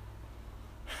Linneo.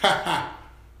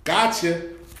 Gotcha.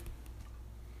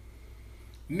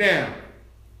 Now,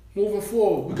 moving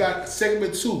forward, we got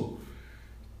segment 2.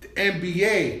 The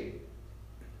NBA.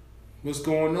 What's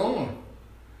going on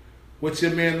with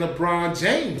your man LeBron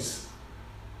James?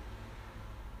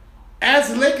 As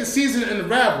the Lakers season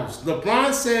unravels,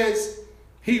 LeBron says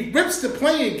he rips the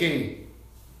playing game.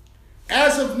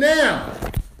 As of now,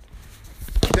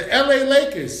 the LA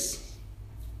Lakers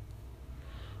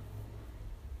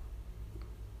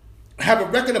have a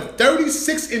record of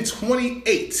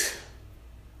 36-28.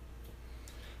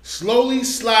 Slowly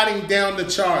sliding down the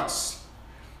charts.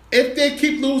 If they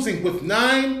keep losing with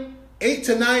 8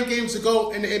 to 9 games to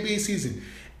go in the NBA season,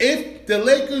 if the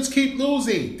Lakers keep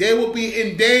losing, they will be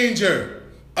in danger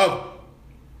of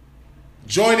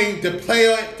joining the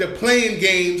playing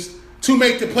games to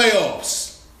make the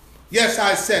playoffs. Yes,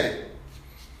 I said it.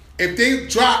 If they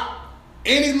drop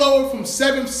any lower from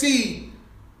 7th seed,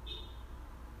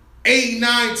 8,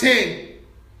 9, 10,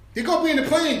 they're going to be in the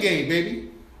playing game, baby.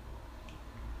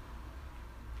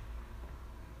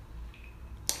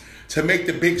 To make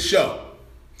the big show.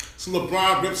 So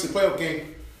LeBron rips the playoff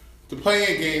game, the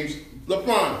playing games.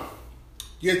 LeBron,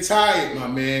 you're tired, my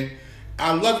man.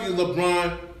 I love you,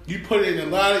 LeBron. You put in a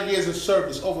lot of years of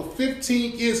service, over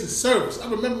 15 years of service. I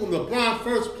remember when LeBron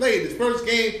first played his first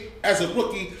game as a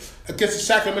rookie against the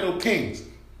Sacramento Kings.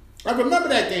 I remember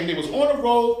that game. They was on the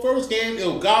road, first game,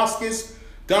 Ilgauskas,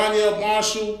 Donnell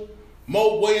Marshall,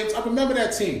 Mo Williams. I remember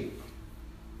that team.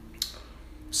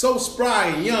 So spry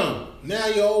and young. Now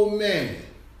you're old man.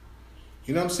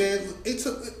 You know what I'm saying?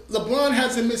 LeBron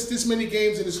hasn't missed this many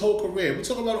games in his whole career. We're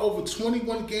talking about over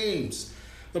 21 games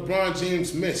LeBron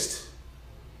James missed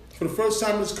for the first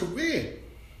time in his career.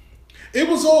 It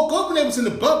was all good when they was in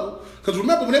the bubble. Because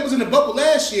remember, when they was in the bubble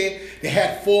last year, they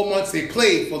had 4 months. They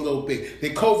played for a little bit.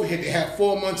 Then COVID hit. They had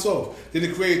 4 months off. Then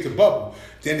they created the bubble.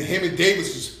 Then him and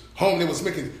Davis was home. They was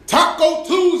making Taco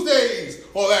Tuesdays.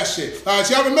 All that shit. So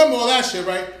y'all remember all that shit,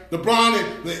 right?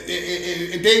 LeBron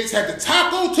and Davis had the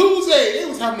Taco Tuesday. They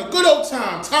was having a good old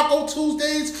time. Taco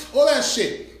Tuesdays, all that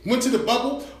shit. Went to the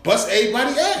bubble, bust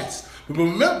everybody's ass. But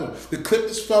remember, the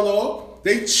Clippers fell off.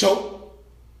 They choked.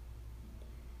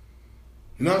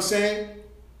 You know what I'm saying?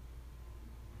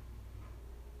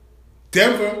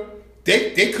 Denver,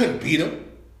 they couldn't beat them.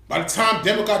 By the time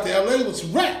Denver got to LA, it was a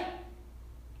wrap.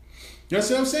 You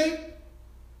understand what I'm saying?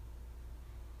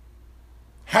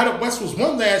 How the West was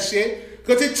won last year, because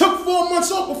Because they took 4 months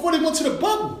off before they went to the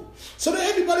bubble. So that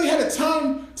everybody had a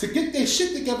time to get their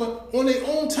shit together on their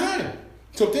own time.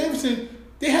 So Davidson,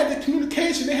 they had the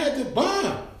communication, they had the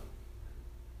bond.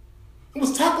 It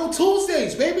was Taco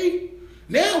Tuesdays, baby.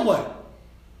 Now what?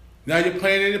 Now you're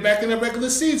playing back in the regular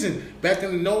season. Back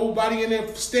in nobody in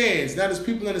the stands. Now there's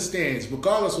people in the stands.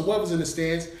 Regardless of what was in the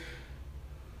stands.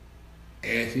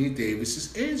 Anthony Davis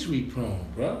is injury prone,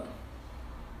 bro.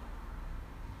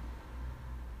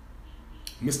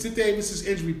 Mr. Davis is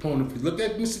injury prone. If you look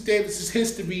at Mr. Davis's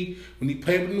history when he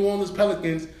played with the New Orleans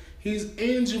Pelicans, he's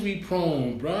injury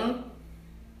prone, bro.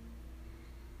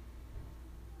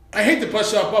 I hate to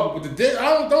bust y'all bubble, but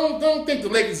I don't think the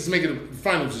Lakers is making the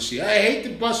finals this year. I hate to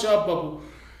bust y'all bubble,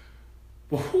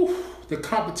 but the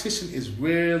competition is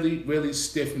really, really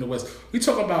stiff in the West. We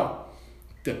talk about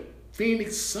the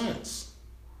Phoenix Suns.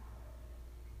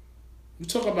 We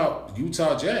talk about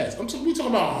Utah Jazz. We talking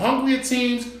about hungrier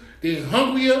teams. They're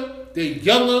hungrier, they're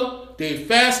younger, they're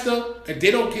faster, and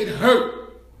they don't get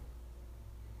hurt.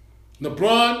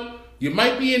 LeBron, you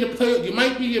might be in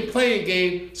playing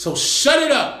game, so shut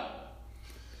it up.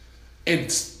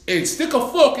 And stick a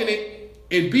fork in it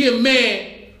and be a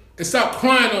man and stop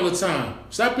crying all the time.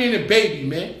 Stop being a baby,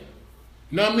 man.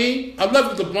 You know what I mean? I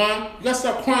love you, LeBron. You gotta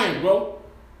stop crying, bro.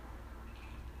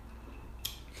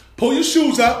 Pull your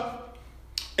shoes up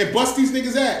and bust these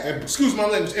niggas' ass. Excuse my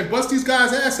language. And bust these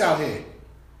guys' ass out here.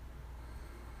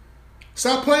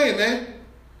 Stop playing, man.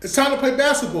 It's time to play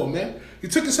basketball, man. You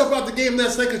took yourself out the game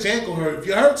last night because your ankle hurt. If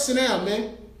you're hurt, sit down,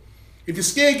 man. If you're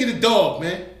scared, get a dog,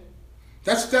 man.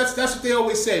 That's what they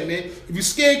always say, man. If you're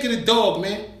scared, get a dog,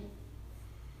 man.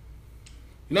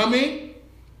 You know what I mean?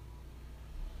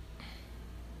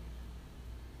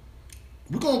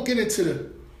 We're gonna get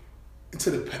into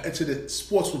the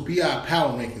sports with BI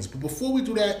power rankings, but before we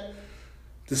do that,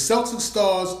 the Celtics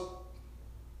stars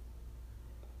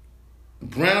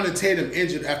Brown and Tatum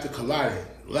injured after colliding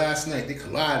last night. They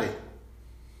collided.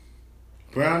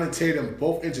 Brown and Tatum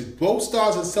both injured. Both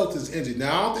stars of the Celtics injured.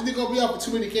 Now, I don't think they're going to be out for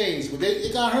too many games, but they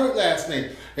got hurt last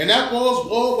night. And that bodes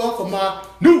well for my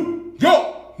New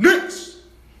York Knicks.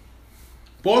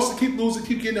 Boston keep losing,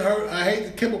 keep getting hurt. I hate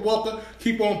the Kemba Walker.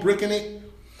 Keep on bricking it.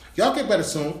 Y'all get better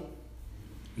soon.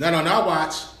 Not on our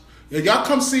watch. Y'all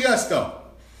come see us, though.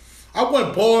 I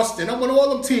want Boston. I want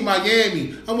all them teams.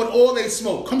 Miami. I want all they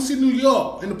smoke. Come see New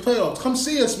York in the playoffs. Come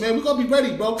see us, man. We're going to be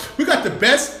ready, bro. We got the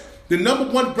number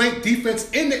one ranked defense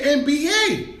in the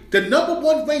NBA. The number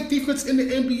one ranked defense in the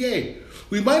NBA.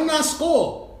 We might not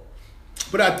score,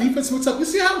 but our defense looks up. You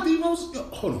see how D-Rose?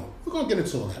 Hold on. We're going to get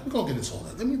into all that.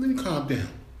 Let me calm down.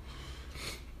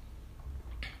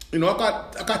 You know,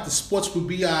 I got the Sports with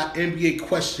BI NBA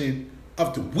question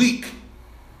of the week.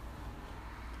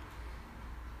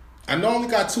 I know I only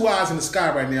got 2 eyes in the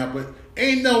sky right now, but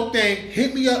ain't no thing.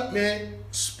 Hit me up, man.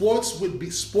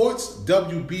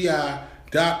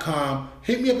 sportswbi.com.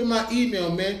 Hit me up in my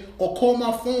email, man, or call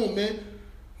my phone, man.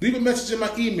 Leave a message in my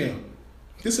email.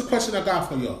 This is a question I got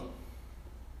for y'all.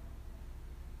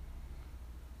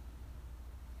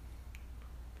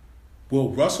 Will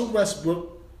Russell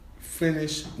Westbrook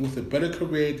finish with a better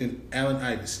career than Allen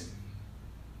Iverson?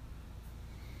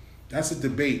 That's a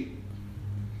debate.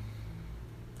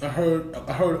 I heard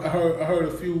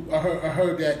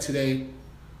that today.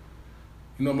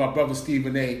 You know, my brother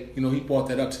Stephen A. You know, he brought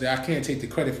that up today. I can't take the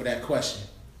credit for that question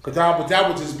because that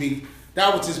would just be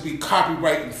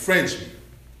copyright infringement.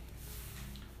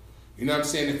 You know what I'm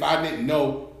saying? If I didn't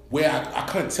know where I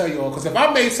couldn't tell y'all, because if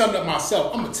I made something up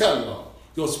myself, I'm gonna tell y'all.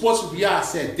 Yo, Sports with BI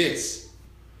said this,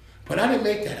 but I didn't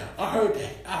make that up. I heard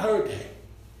that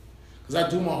because I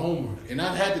do my homework, and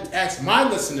I had to ask my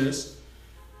listeners.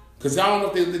 Because I don't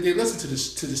know if they listen to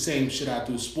the same shit I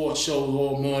do, sports shows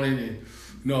all morning, and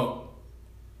you know,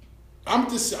 I'm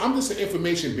just an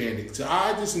information bandit. So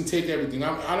I just take everything.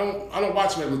 I don't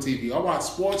watch regular TV. I watch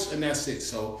sports and that's it.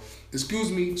 So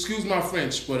excuse my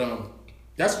French, but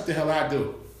that's what the hell I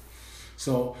do.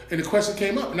 So and the question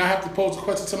came up, and I have to pose a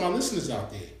question to my listeners out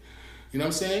there. You know what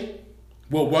I'm saying?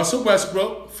 Will Russell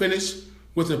Westbrook finish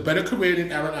with a better career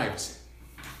than Allen Iverson?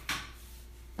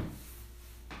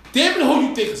 Damn it, who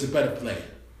you think is a better player?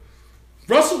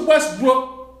 Russell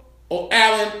Westbrook or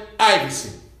Allen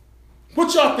Iverson?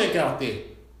 What y'all think out there?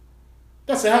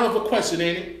 That's a hell of a question,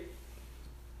 ain't it?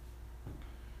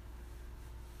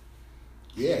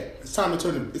 Yeah, it's time to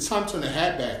turn the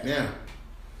hat back now.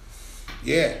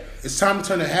 Yeah, it's time to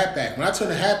turn the hat back. When I turn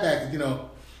the hat back, you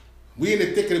know, we in the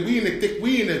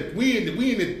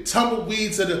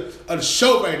tumbleweeds of the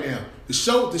show right now. The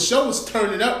show is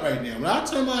turning up right now. When I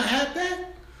turn my hat back,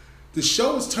 the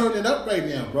show is turning up right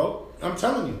now, bro. I'm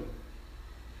telling you.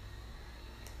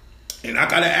 And I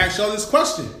gotta ask y'all this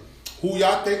question: who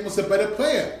y'all think was a better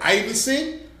player,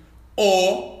 Iverson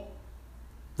or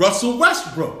Russell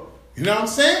Westbrook? You know what I'm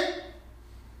saying?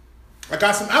 I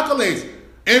got some accolades,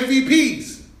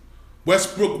 MVPs.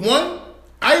 Westbrook won,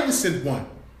 Iverson won.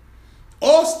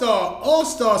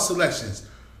 All-star selections.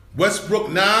 Westbrook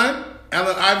 9,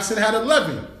 Allen Iverson had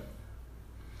 11.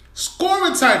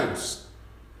 Scoring titles.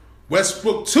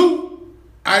 Westbrook 2,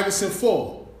 Iverson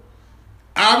 4.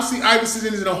 Obviously,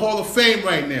 Iverson is in the Hall of Fame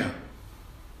right now.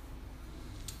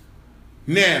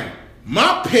 Now,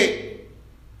 my pick,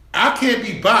 I can't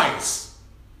be biased.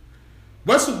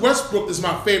 Russell Westbrook is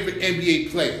my favorite NBA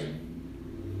player.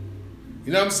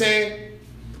 You know what I'm saying?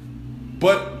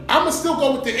 But I'm going to still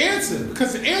go with the answer,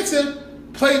 because the answer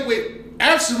played with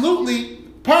absolutely,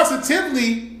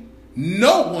 positively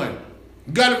no one.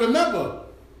 You got to remember,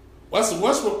 Russell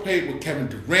Westbrook played with Kevin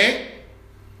Durant.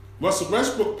 Russell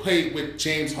Westbrook played with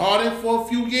James Harden for a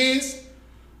few years.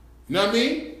 You know what I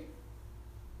mean?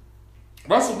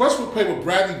 Russell Westbrook played with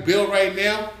Bradley Beal right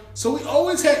now. So he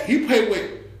played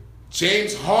with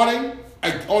James Harden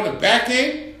on the back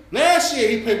end. Last year,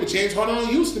 he played with James Harden on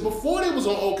Houston. Before they was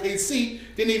on OKC,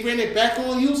 then they ran it back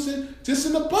on Houston just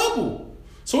in the bubble.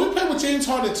 So he played with James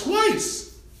Harden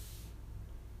twice.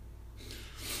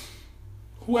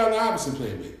 Who Allen Iverson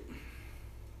played with?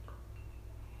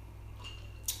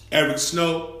 Eric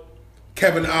Snow,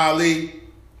 Kevin Ali,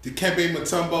 Dikembe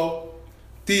Mutombo,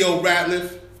 Theo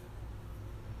Ratliff,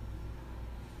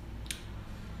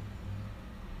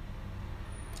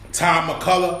 Tom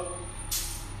McCullough.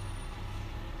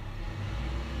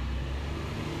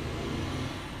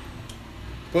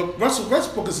 But Russell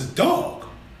Westbrook is a dog.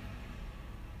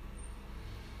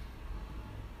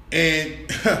 And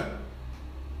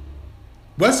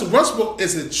Russell Westbrook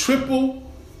is a triple-double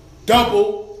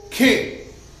king.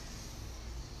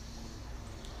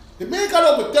 The man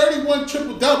got over 31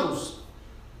 triple-doubles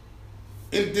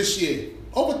in this year.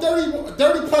 Over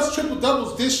 30 plus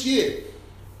triple-doubles this year.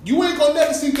 You ain't gonna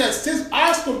never see that since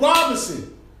Oscar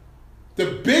Robertson,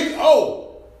 the big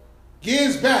O,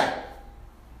 years back.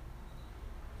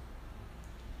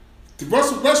 The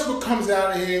Russell Westbrook comes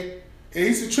out of here and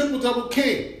he's a triple-double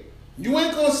king. You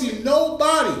ain't gonna see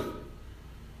nobody.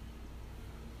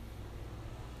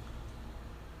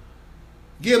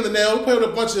 Gil Linnell, he played with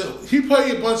a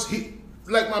bunch,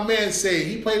 like my man said,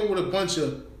 he played with a bunch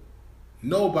of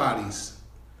nobodies.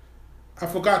 I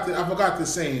forgot the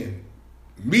saying.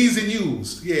 Me's and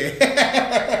you's.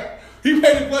 Yeah. he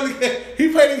played with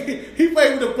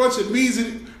a bunch of me's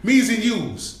and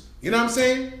you's. You know what I'm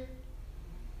saying?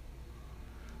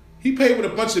 He played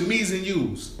with a bunch of me's and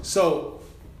you's. So,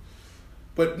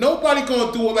 but nobody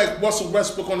gonna do it like Russell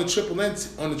Westbrook on the triple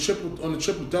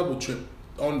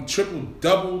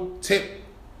double tip.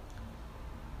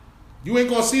 You ain't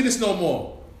gonna see this no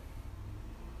more.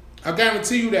 I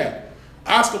guarantee you that.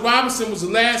 Oscar Robertson was the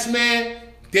last man.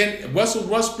 Then Russell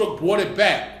Westbrook brought it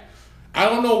back. I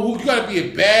don't know who. You gotta be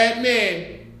a bad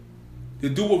man to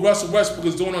do what Russell Westbrook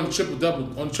is doing on the triple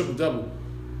double.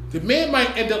 The man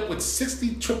might end up with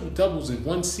 60 triple doubles in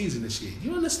one season this year.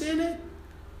 You understand that?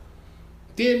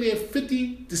 Damn near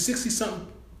 50 to 60 something.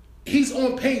 He's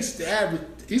on pace to average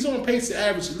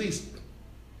at least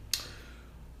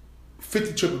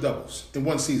 50 triple doubles in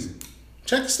one season.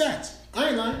 Check the stats. I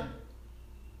ain't lying.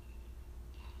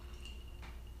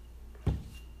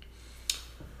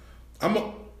 I'm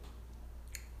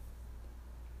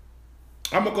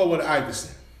gonna go with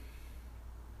Iverson.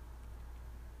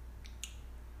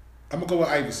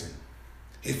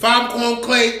 If I'm calling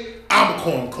Clay, I'm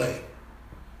calling Clay.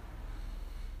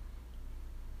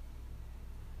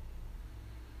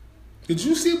 Did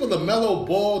you see what LaMelo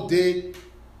Ball did?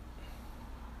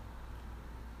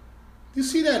 You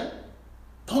see that?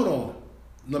 Hold on.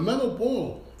 LaMelo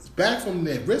Ball is back from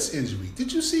that wrist injury.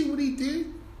 Did you see what he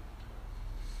did?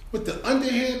 With the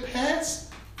underhand pass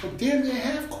from damn near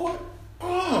half court?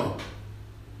 Oh.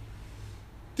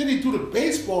 Then he do the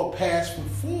baseball pass from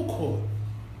full court.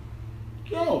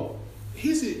 Yo,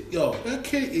 that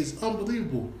kid is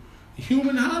unbelievable.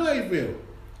 Human highlight reel.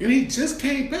 And he just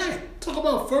came back. Talk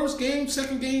about first game,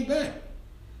 second game back.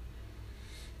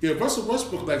 Yeah, Russell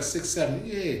Westbrook like 6'7".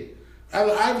 Yeah.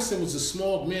 Allen Iverson was a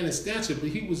small man in stature, but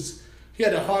he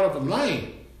had the heart of a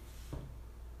lion.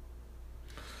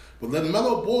 But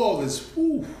LaMelo Ball is,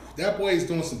 that boy is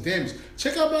doing some damage.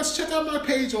 Check out my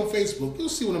page on Facebook. You'll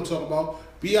see what I'm talking about.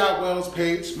 B.I. Wells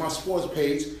page, my sports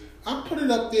page. I put it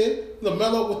up there.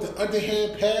 LaMelo with the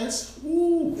underhand pass.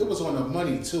 It was on the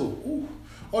money too.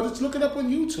 Or just look it up on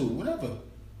YouTube, whatever.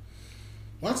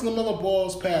 Watch LaMelo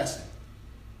Ball's passing.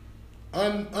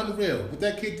 Unreal. What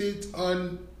that kid did,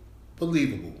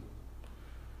 unbelievable.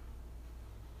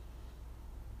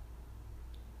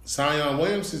 Zion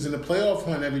Williamson's in the playoff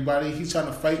hunt, everybody. He's trying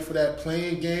to fight for that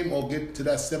playing game or get to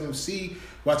that 7th seed.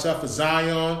 Watch out for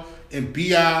Zion and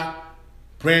B.I.,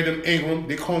 Brandon Ingram.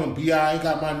 They call him B.I. He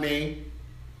got my name.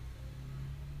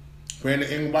 Brandon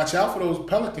Ingram. Watch out for those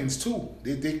Pelicans, too.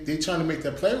 They trying to make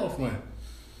that playoff run.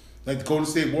 Like the Golden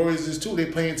State Warriors is, too. They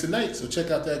playing tonight, so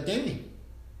check out that game.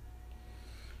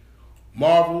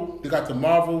 Marvel. They got the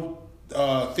Marvel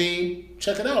theme.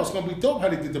 Check it out. It's going to be dope how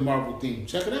they did the Marvel theme.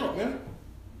 Check it out, man.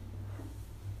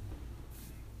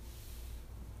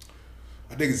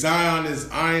 I think Zion is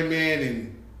Iron Man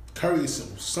and Curry is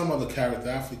some other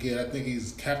character. I forget. I think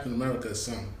he's Captain America or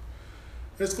something.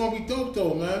 It's going to be dope,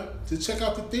 though, man. To check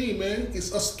out the theme, man.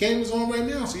 Us game is on right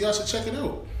now, so y'all should check it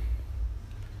out.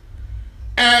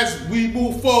 As we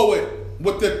move forward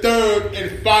with the third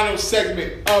and final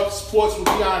segment of Sports with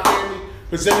Beyond Family,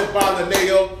 presented by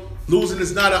Leneo. Losing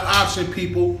is not an option,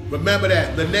 people. Remember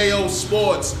that. Leneo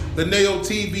Sports, Leneo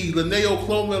TV, Leneo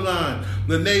Clothing Line,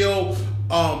 Leneo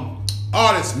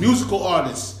artists, musical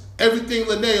artists, everything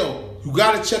Leneo. You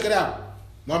gotta check it out.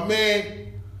 My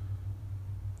man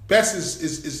Best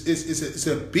is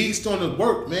a beast on the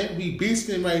work, man. We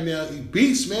beasting right now. He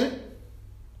beast, man.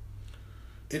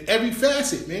 In every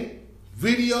facet, man.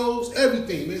 Videos,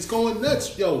 everything, man. It's going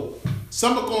nuts, yo.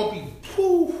 Summer gonna be,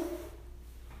 whew.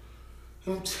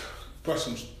 I'll brush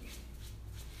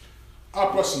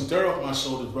some dirt off my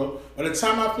shoulders, bro. By the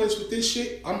time I finish with this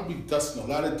shit, I'm gonna be dusting a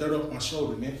lot of dirt off my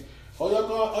shoulder, man.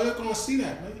 Y'all gonna see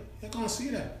that, man. Y'all gonna see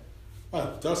that. I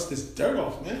dust this dirt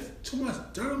off, man. Too much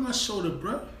dirt on my shoulder,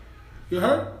 bro. You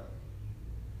heard?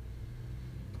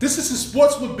 This is the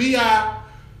Sports with B.I.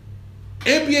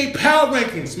 NBA Power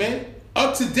Rankings, man.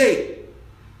 Up to date.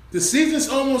 The season's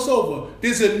almost over.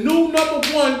 There's a new number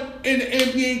one in the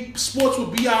NBA Sports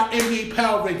with B.I. NBA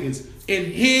Power Rankings. And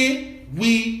here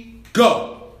we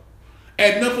go.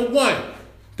 At number one,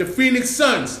 the Phoenix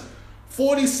Suns,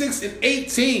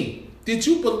 46-18. Did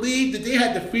you believe that they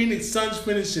had the Phoenix Suns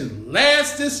finishing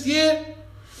last this year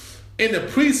in the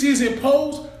preseason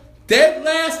polls? Dead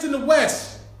last in the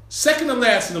West. Second to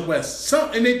last in the West.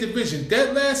 Some in their division.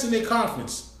 Dead last in their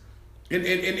conference. In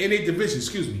their division,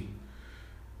 excuse me.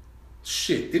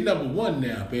 Shit, they're number one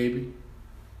now, baby.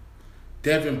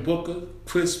 Devin Booker,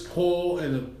 Chris Paul,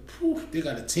 and they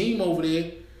got a team over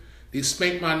there. They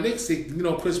spanked my Knicks.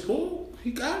 Chris Paul,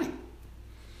 he got it.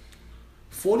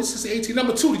 46-18.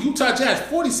 Number two, the Utah Jazz,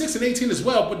 46-18 as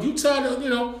well. But Utah,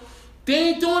 they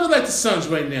ain't doing it like the Suns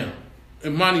right now.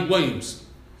 And Monty Williams.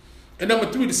 And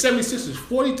number three, the 76ers,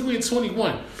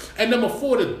 43-21. And number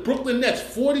four, the Brooklyn Nets,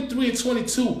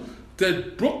 43-22.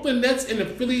 The Brooklyn Nets and the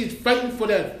Phillies fighting for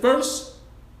that first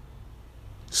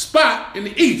spot in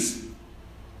the East.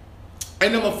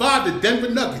 And number five, the Denver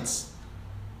Nuggets.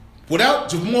 Without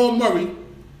Jamal Murray,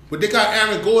 but they got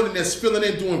Aaron Gordon that's filling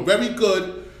in, doing very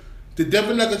good. The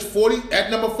Denver Nuggets 40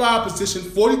 at number 5 position,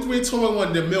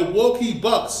 43-21. The Milwaukee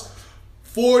Bucks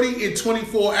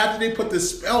 40-24 after they put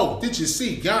the did you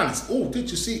see Giannis? Oh,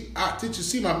 did you see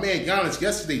my man Giannis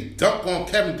yesterday dunk on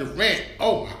Kevin Durant?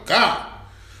 Oh my God.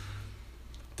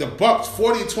 The Bucks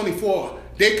 40-24.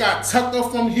 They got Tucker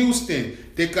from Houston.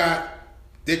 They got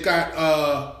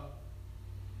a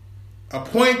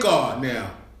point guard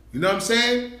now. You know what I'm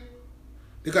saying?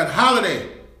 They got Holiday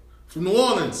from New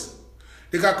Orleans.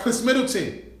 They got Chris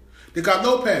Middleton. They got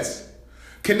Lopez.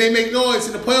 Can they make noise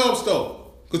in the playoffs,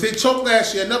 though? Because they choked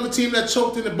last year. Another team that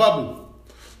choked in the bubble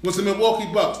was the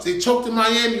Milwaukee Bucks. They choked in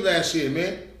Miami last year,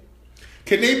 man.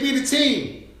 Can they be the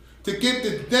team to give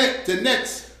the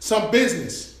Nets some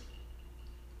business?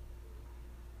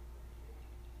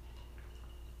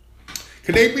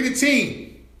 Can they be the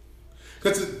team?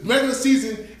 Because the regular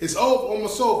season is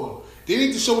almost over. They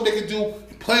need to show what they can do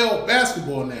in playoff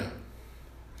basketball now.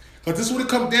 Because this is what it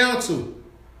comes down to.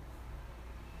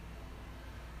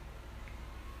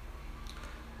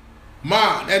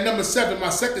 At number 7, my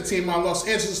second team, my Los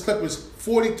Angeles Clippers,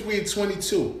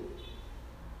 43-22.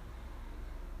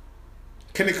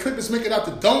 Can the Clippers make it out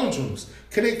the doldrums?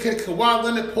 Can Kawhi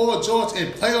Leonard, Paul George,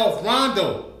 and playoff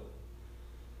Rondo?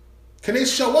 Can they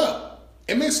show up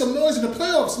and make some noise in the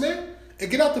playoffs, man? And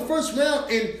get out the first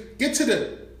round and get to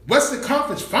the Western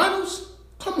Conference Finals?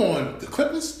 Come on, the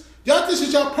Clippers. Y'all, this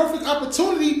is y'all perfect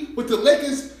opportunity with the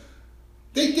Lakers.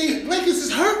 Lakers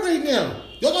is hurt right now.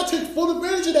 Y'all gotta take full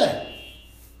advantage of that.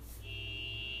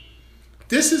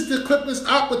 This is the Clippers'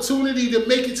 opportunity to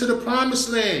make it to the promised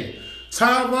land.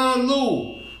 Tyronn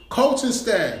Lue, coaching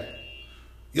staff.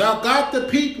 Y'all got the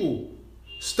people.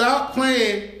 Stop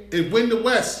playing and win the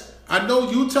West. I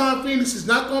know Utah and Phoenix is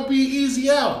not gonna be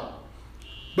easy out.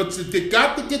 But they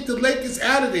got to get the Lakers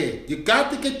out of there. You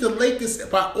got to get the Lakers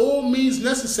by all means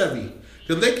necessary.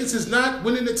 The Lakers is not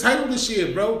winning the title this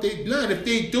year, bro. They not. If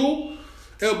they do,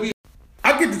 it'll be.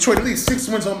 I get Detroit at least 6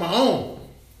 wins on my own.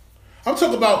 I'm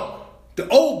talking about the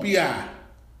old BI.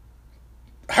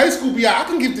 High school BI. I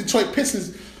can give Detroit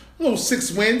Pistons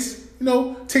 6 wins.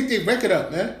 Take their record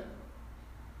up, man.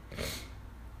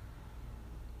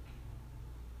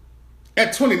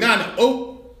 At 29,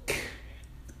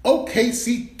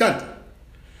 OKC Thunder.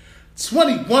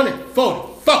 21-44.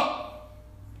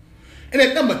 And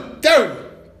at number 30,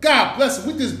 God bless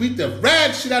them, we just beat the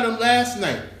rag shit out of them last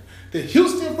night. The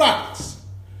Houston Rockets.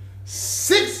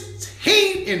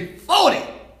 16-49.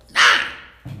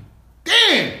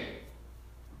 Damn.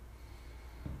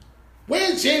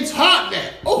 Where's James Harden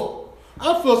at? Oh,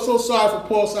 I feel so sorry for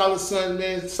Paul Silas' son,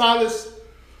 man. Silas,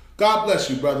 God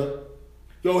bless you, brother.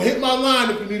 Yo, hit my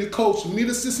line if you need a coach. You need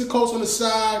an assistant coach on the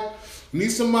side. You need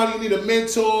somebody, you need a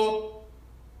mentor.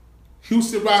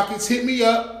 Houston Rockets, hit me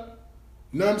up.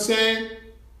 You know what I'm saying?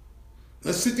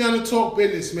 Let's sit down and talk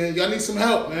business, man. Y'all need some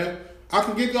help, man. I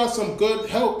can give y'all some good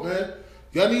help, man.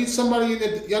 Y'all need somebody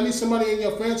in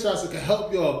your franchise that can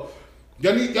help y'all.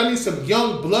 Y'all need some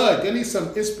young blood. Y'all need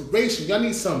some inspiration. Y'all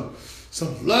need some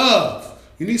love.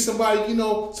 You need somebody,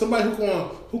 somebody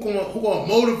who gonna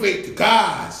motivate the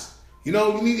guys. You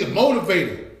need a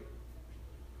motivator.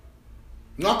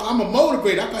 I'm a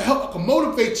motivator. I can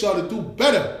motivate y'all to do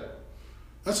better.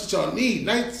 That's what y'all need.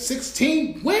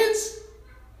 16 wins?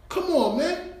 Come on,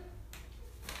 man.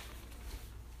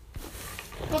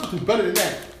 I can do better than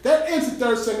that. That ends the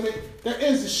third segment. That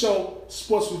ends the show,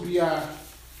 Sports with BI. I'm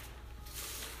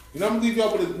going to leave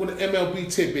y'all with an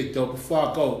MLB tidbit, though, before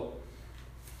I go.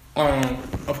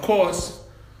 Of course,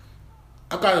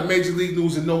 I got a Major League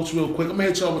News and Notes real quick. I'm going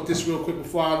to hit y'all with this real quick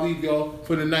before I leave y'all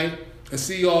for the night. And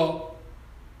see y'all.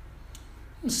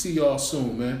 I'm going to see y'all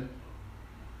soon, man.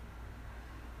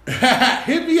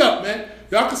 Hit me up, man.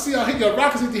 Y'all can see y'all hit your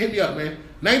Rockets need to hit me up, man.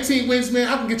 19 wins, man.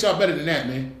 I can get y'all better than that,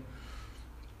 man.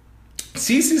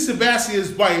 CC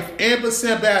Sabathia's wife, Amber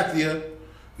Sabathia,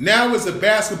 now is a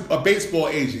baseball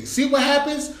agent. See what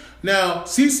happens? Now,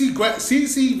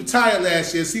 CC retired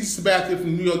last year. CC Sabathia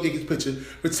from the New York Yankees pitcher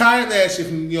retired last year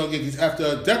from the New York Yankees after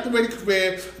a decorated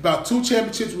career, about 2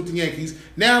 championships with the Yankees.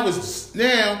 Now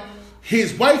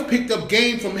his wife picked up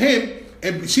game from him,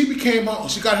 and she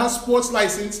got her sports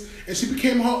license, and she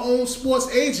became her own sports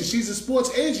agent. She's a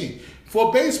sports agent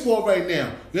for baseball right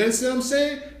now. You understand what I'm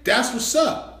saying? That's what's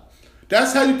up.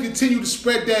 That's how you continue to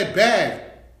spread that bag.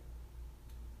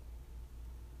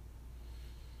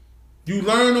 You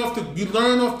learn off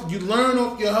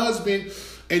your husband,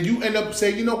 and you end up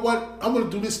saying, you know what? I'm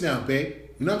gonna do this now, babe.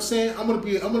 You know what I'm saying? I'm gonna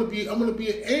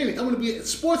be a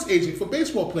sports agent for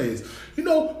baseball players.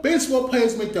 Baseball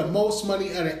players make the most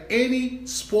money out of any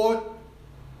sport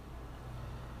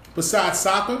besides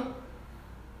soccer.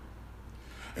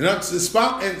 And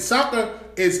soccer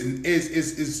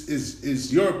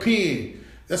is European.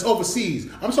 That's overseas.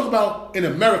 I'm talking about in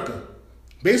America.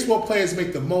 Baseball players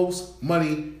make the most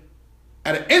money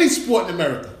out of any sport in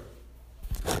America.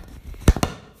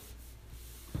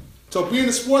 So being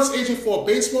a sports agent for a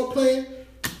baseball player,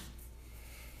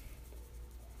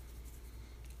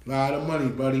 lot of money,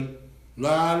 buddy.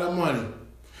 Lot of money.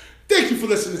 Thank you for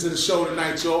listening to the show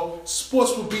tonight, y'all.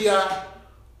 Sports with BI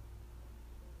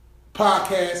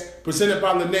podcast presented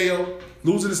by Linneo.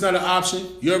 Losing is not an option.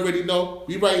 You already know.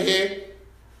 We right here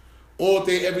all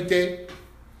day, every day.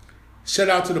 Shout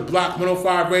out to the Block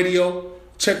 105 Radio.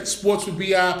 Check the Sports with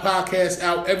BI podcast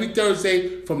out every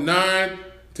Thursday from 9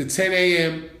 to 10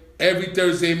 a.m. every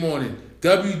Thursday morning.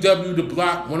 WW The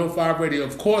Block 105 Radio.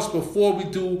 Of course, before we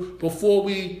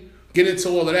get into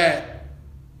all of that,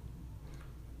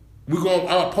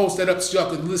 I'll post that up so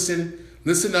y'all can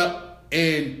listen up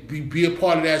and be a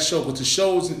part of that show. Because the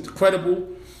show is incredible.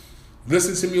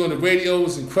 Listen to me on the radio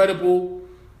is incredible.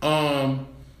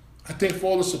 I think for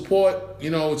all the support,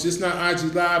 it's just not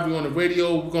IG Live. We're on the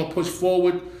radio. We're going to push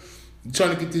forward. We're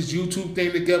trying to get this YouTube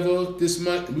thing together this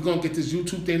month. We're going to get this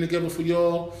YouTube thing together for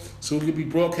y'all so we can be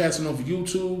broadcasting over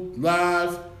YouTube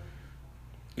live.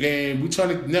 And we're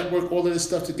trying to network all of this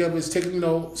stuff together. It's taking,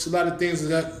 it's a lot of things.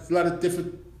 There's a lot of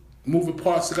different moving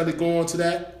parts that got to go on to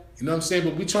that. You know what I'm saying?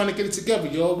 But we're trying to get it together,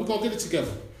 y'all. We're going to get it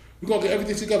together. We're going to get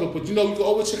everything together. But, you can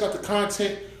always check out the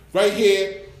content right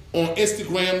here on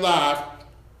Instagram Live.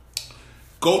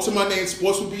 Go to my name,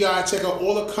 Sports with BI. Check out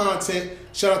all the content.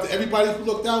 Shout out to everybody who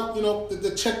looked out,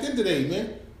 that checked in today, man. You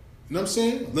know what I'm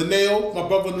saying? Linneo, my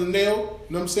brother Linneo. You know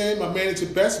what I'm saying? My manager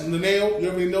Best, Linneo. You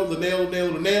already know Linneo.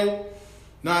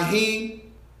 Naheem. You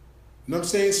know what I'm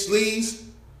saying? Sleaze.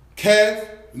 Kev.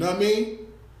 You know what I mean?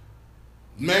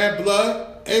 Mad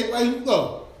Blood. Everybody who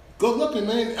go. Good looking,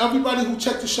 man. Everybody who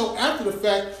checked the show after the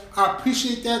fact, I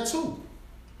appreciate that too.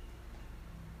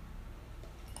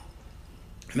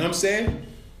 You know what I'm saying?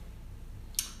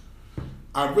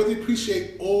 I really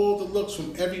appreciate all the looks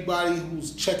from everybody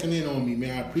who's checking in on me,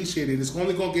 man. I appreciate it. It's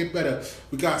only going to get better.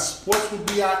 We got Sports with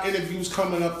BI interviews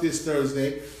coming up this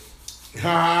Thursday.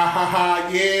 Ha, ha, ha,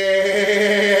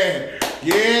 yeah.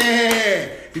 Yeah.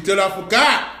 He thought I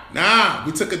forgot. Nah,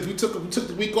 we took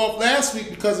the week off last week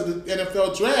because of the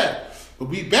NFL draft. But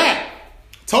we back.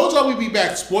 Told y'all we be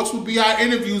back. Sports with BI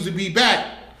interviews will be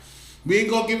back. We ain't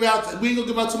gonna give out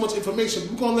too much information.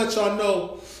 We're gonna let y'all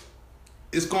know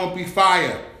it's gonna be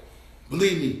fire.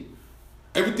 Believe me.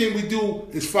 Everything we do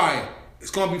is fire. It's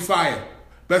gonna be fire.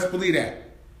 Best believe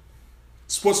that.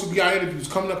 Sports with BI interviews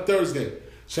coming up Thursday.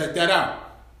 Check that out.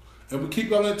 And we keep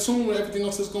y'all in tune with everything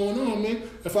else that's going on, man.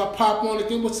 If I pop on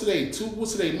again, what's today?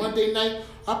 Monday night?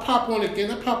 I pop on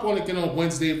again on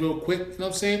Wednesday real quick. You know what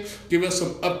I'm saying? Give us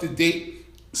some up-to-date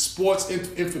sports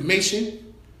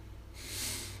information.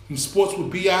 From Sports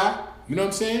with BI. You know what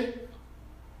I'm saying?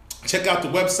 Check out the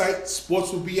website,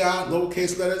 Sports with BI,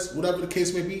 lowercase letters, whatever the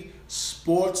case may be.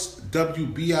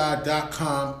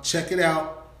 sportswbi.com. Check it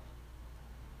out.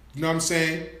 You know what I'm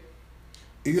saying?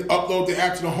 You can upload the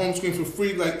app to the home screen for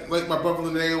free, like my brother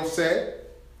Linneo said.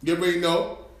 You already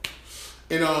know.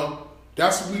 And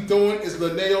that's what we doing is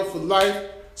Linneo for life,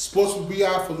 Sports with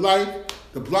BI for life,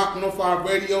 the Block 105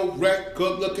 Radio, Rec,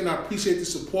 good looking. I appreciate the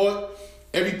support.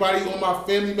 Everybody, all my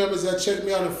family members that check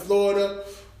me out in Florida,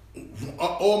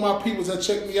 all my people that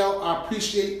check me out, I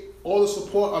appreciate all the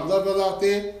support. I love y'all out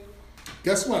there.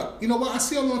 Guess what? You know what? I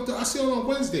see y'all on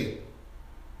Wednesday. You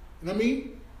know what I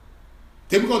mean?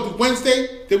 Then we're going to do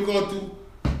Wednesday. Then we're going to do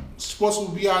Sports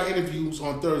with BI interviews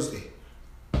on Thursday.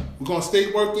 We're going to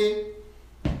stay working.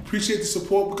 Appreciate the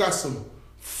support. We got some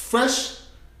fresh.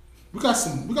 We got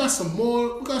some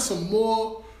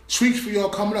more treats for y'all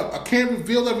coming up. I can't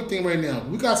reveal everything right now.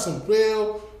 We got some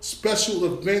real special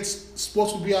events,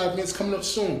 Sports with BI events coming up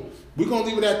soon. We're going to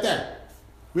leave it at that.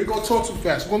 We ain't going to talk too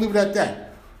fast. We're going to leave it at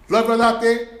that. Love y'all out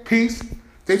there. Peace.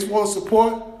 Thanks for all the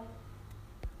support.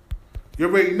 You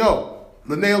already know.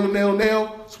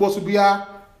 Linneo, Sports with BI.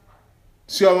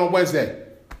 See y'all on Wednesday.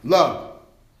 Love.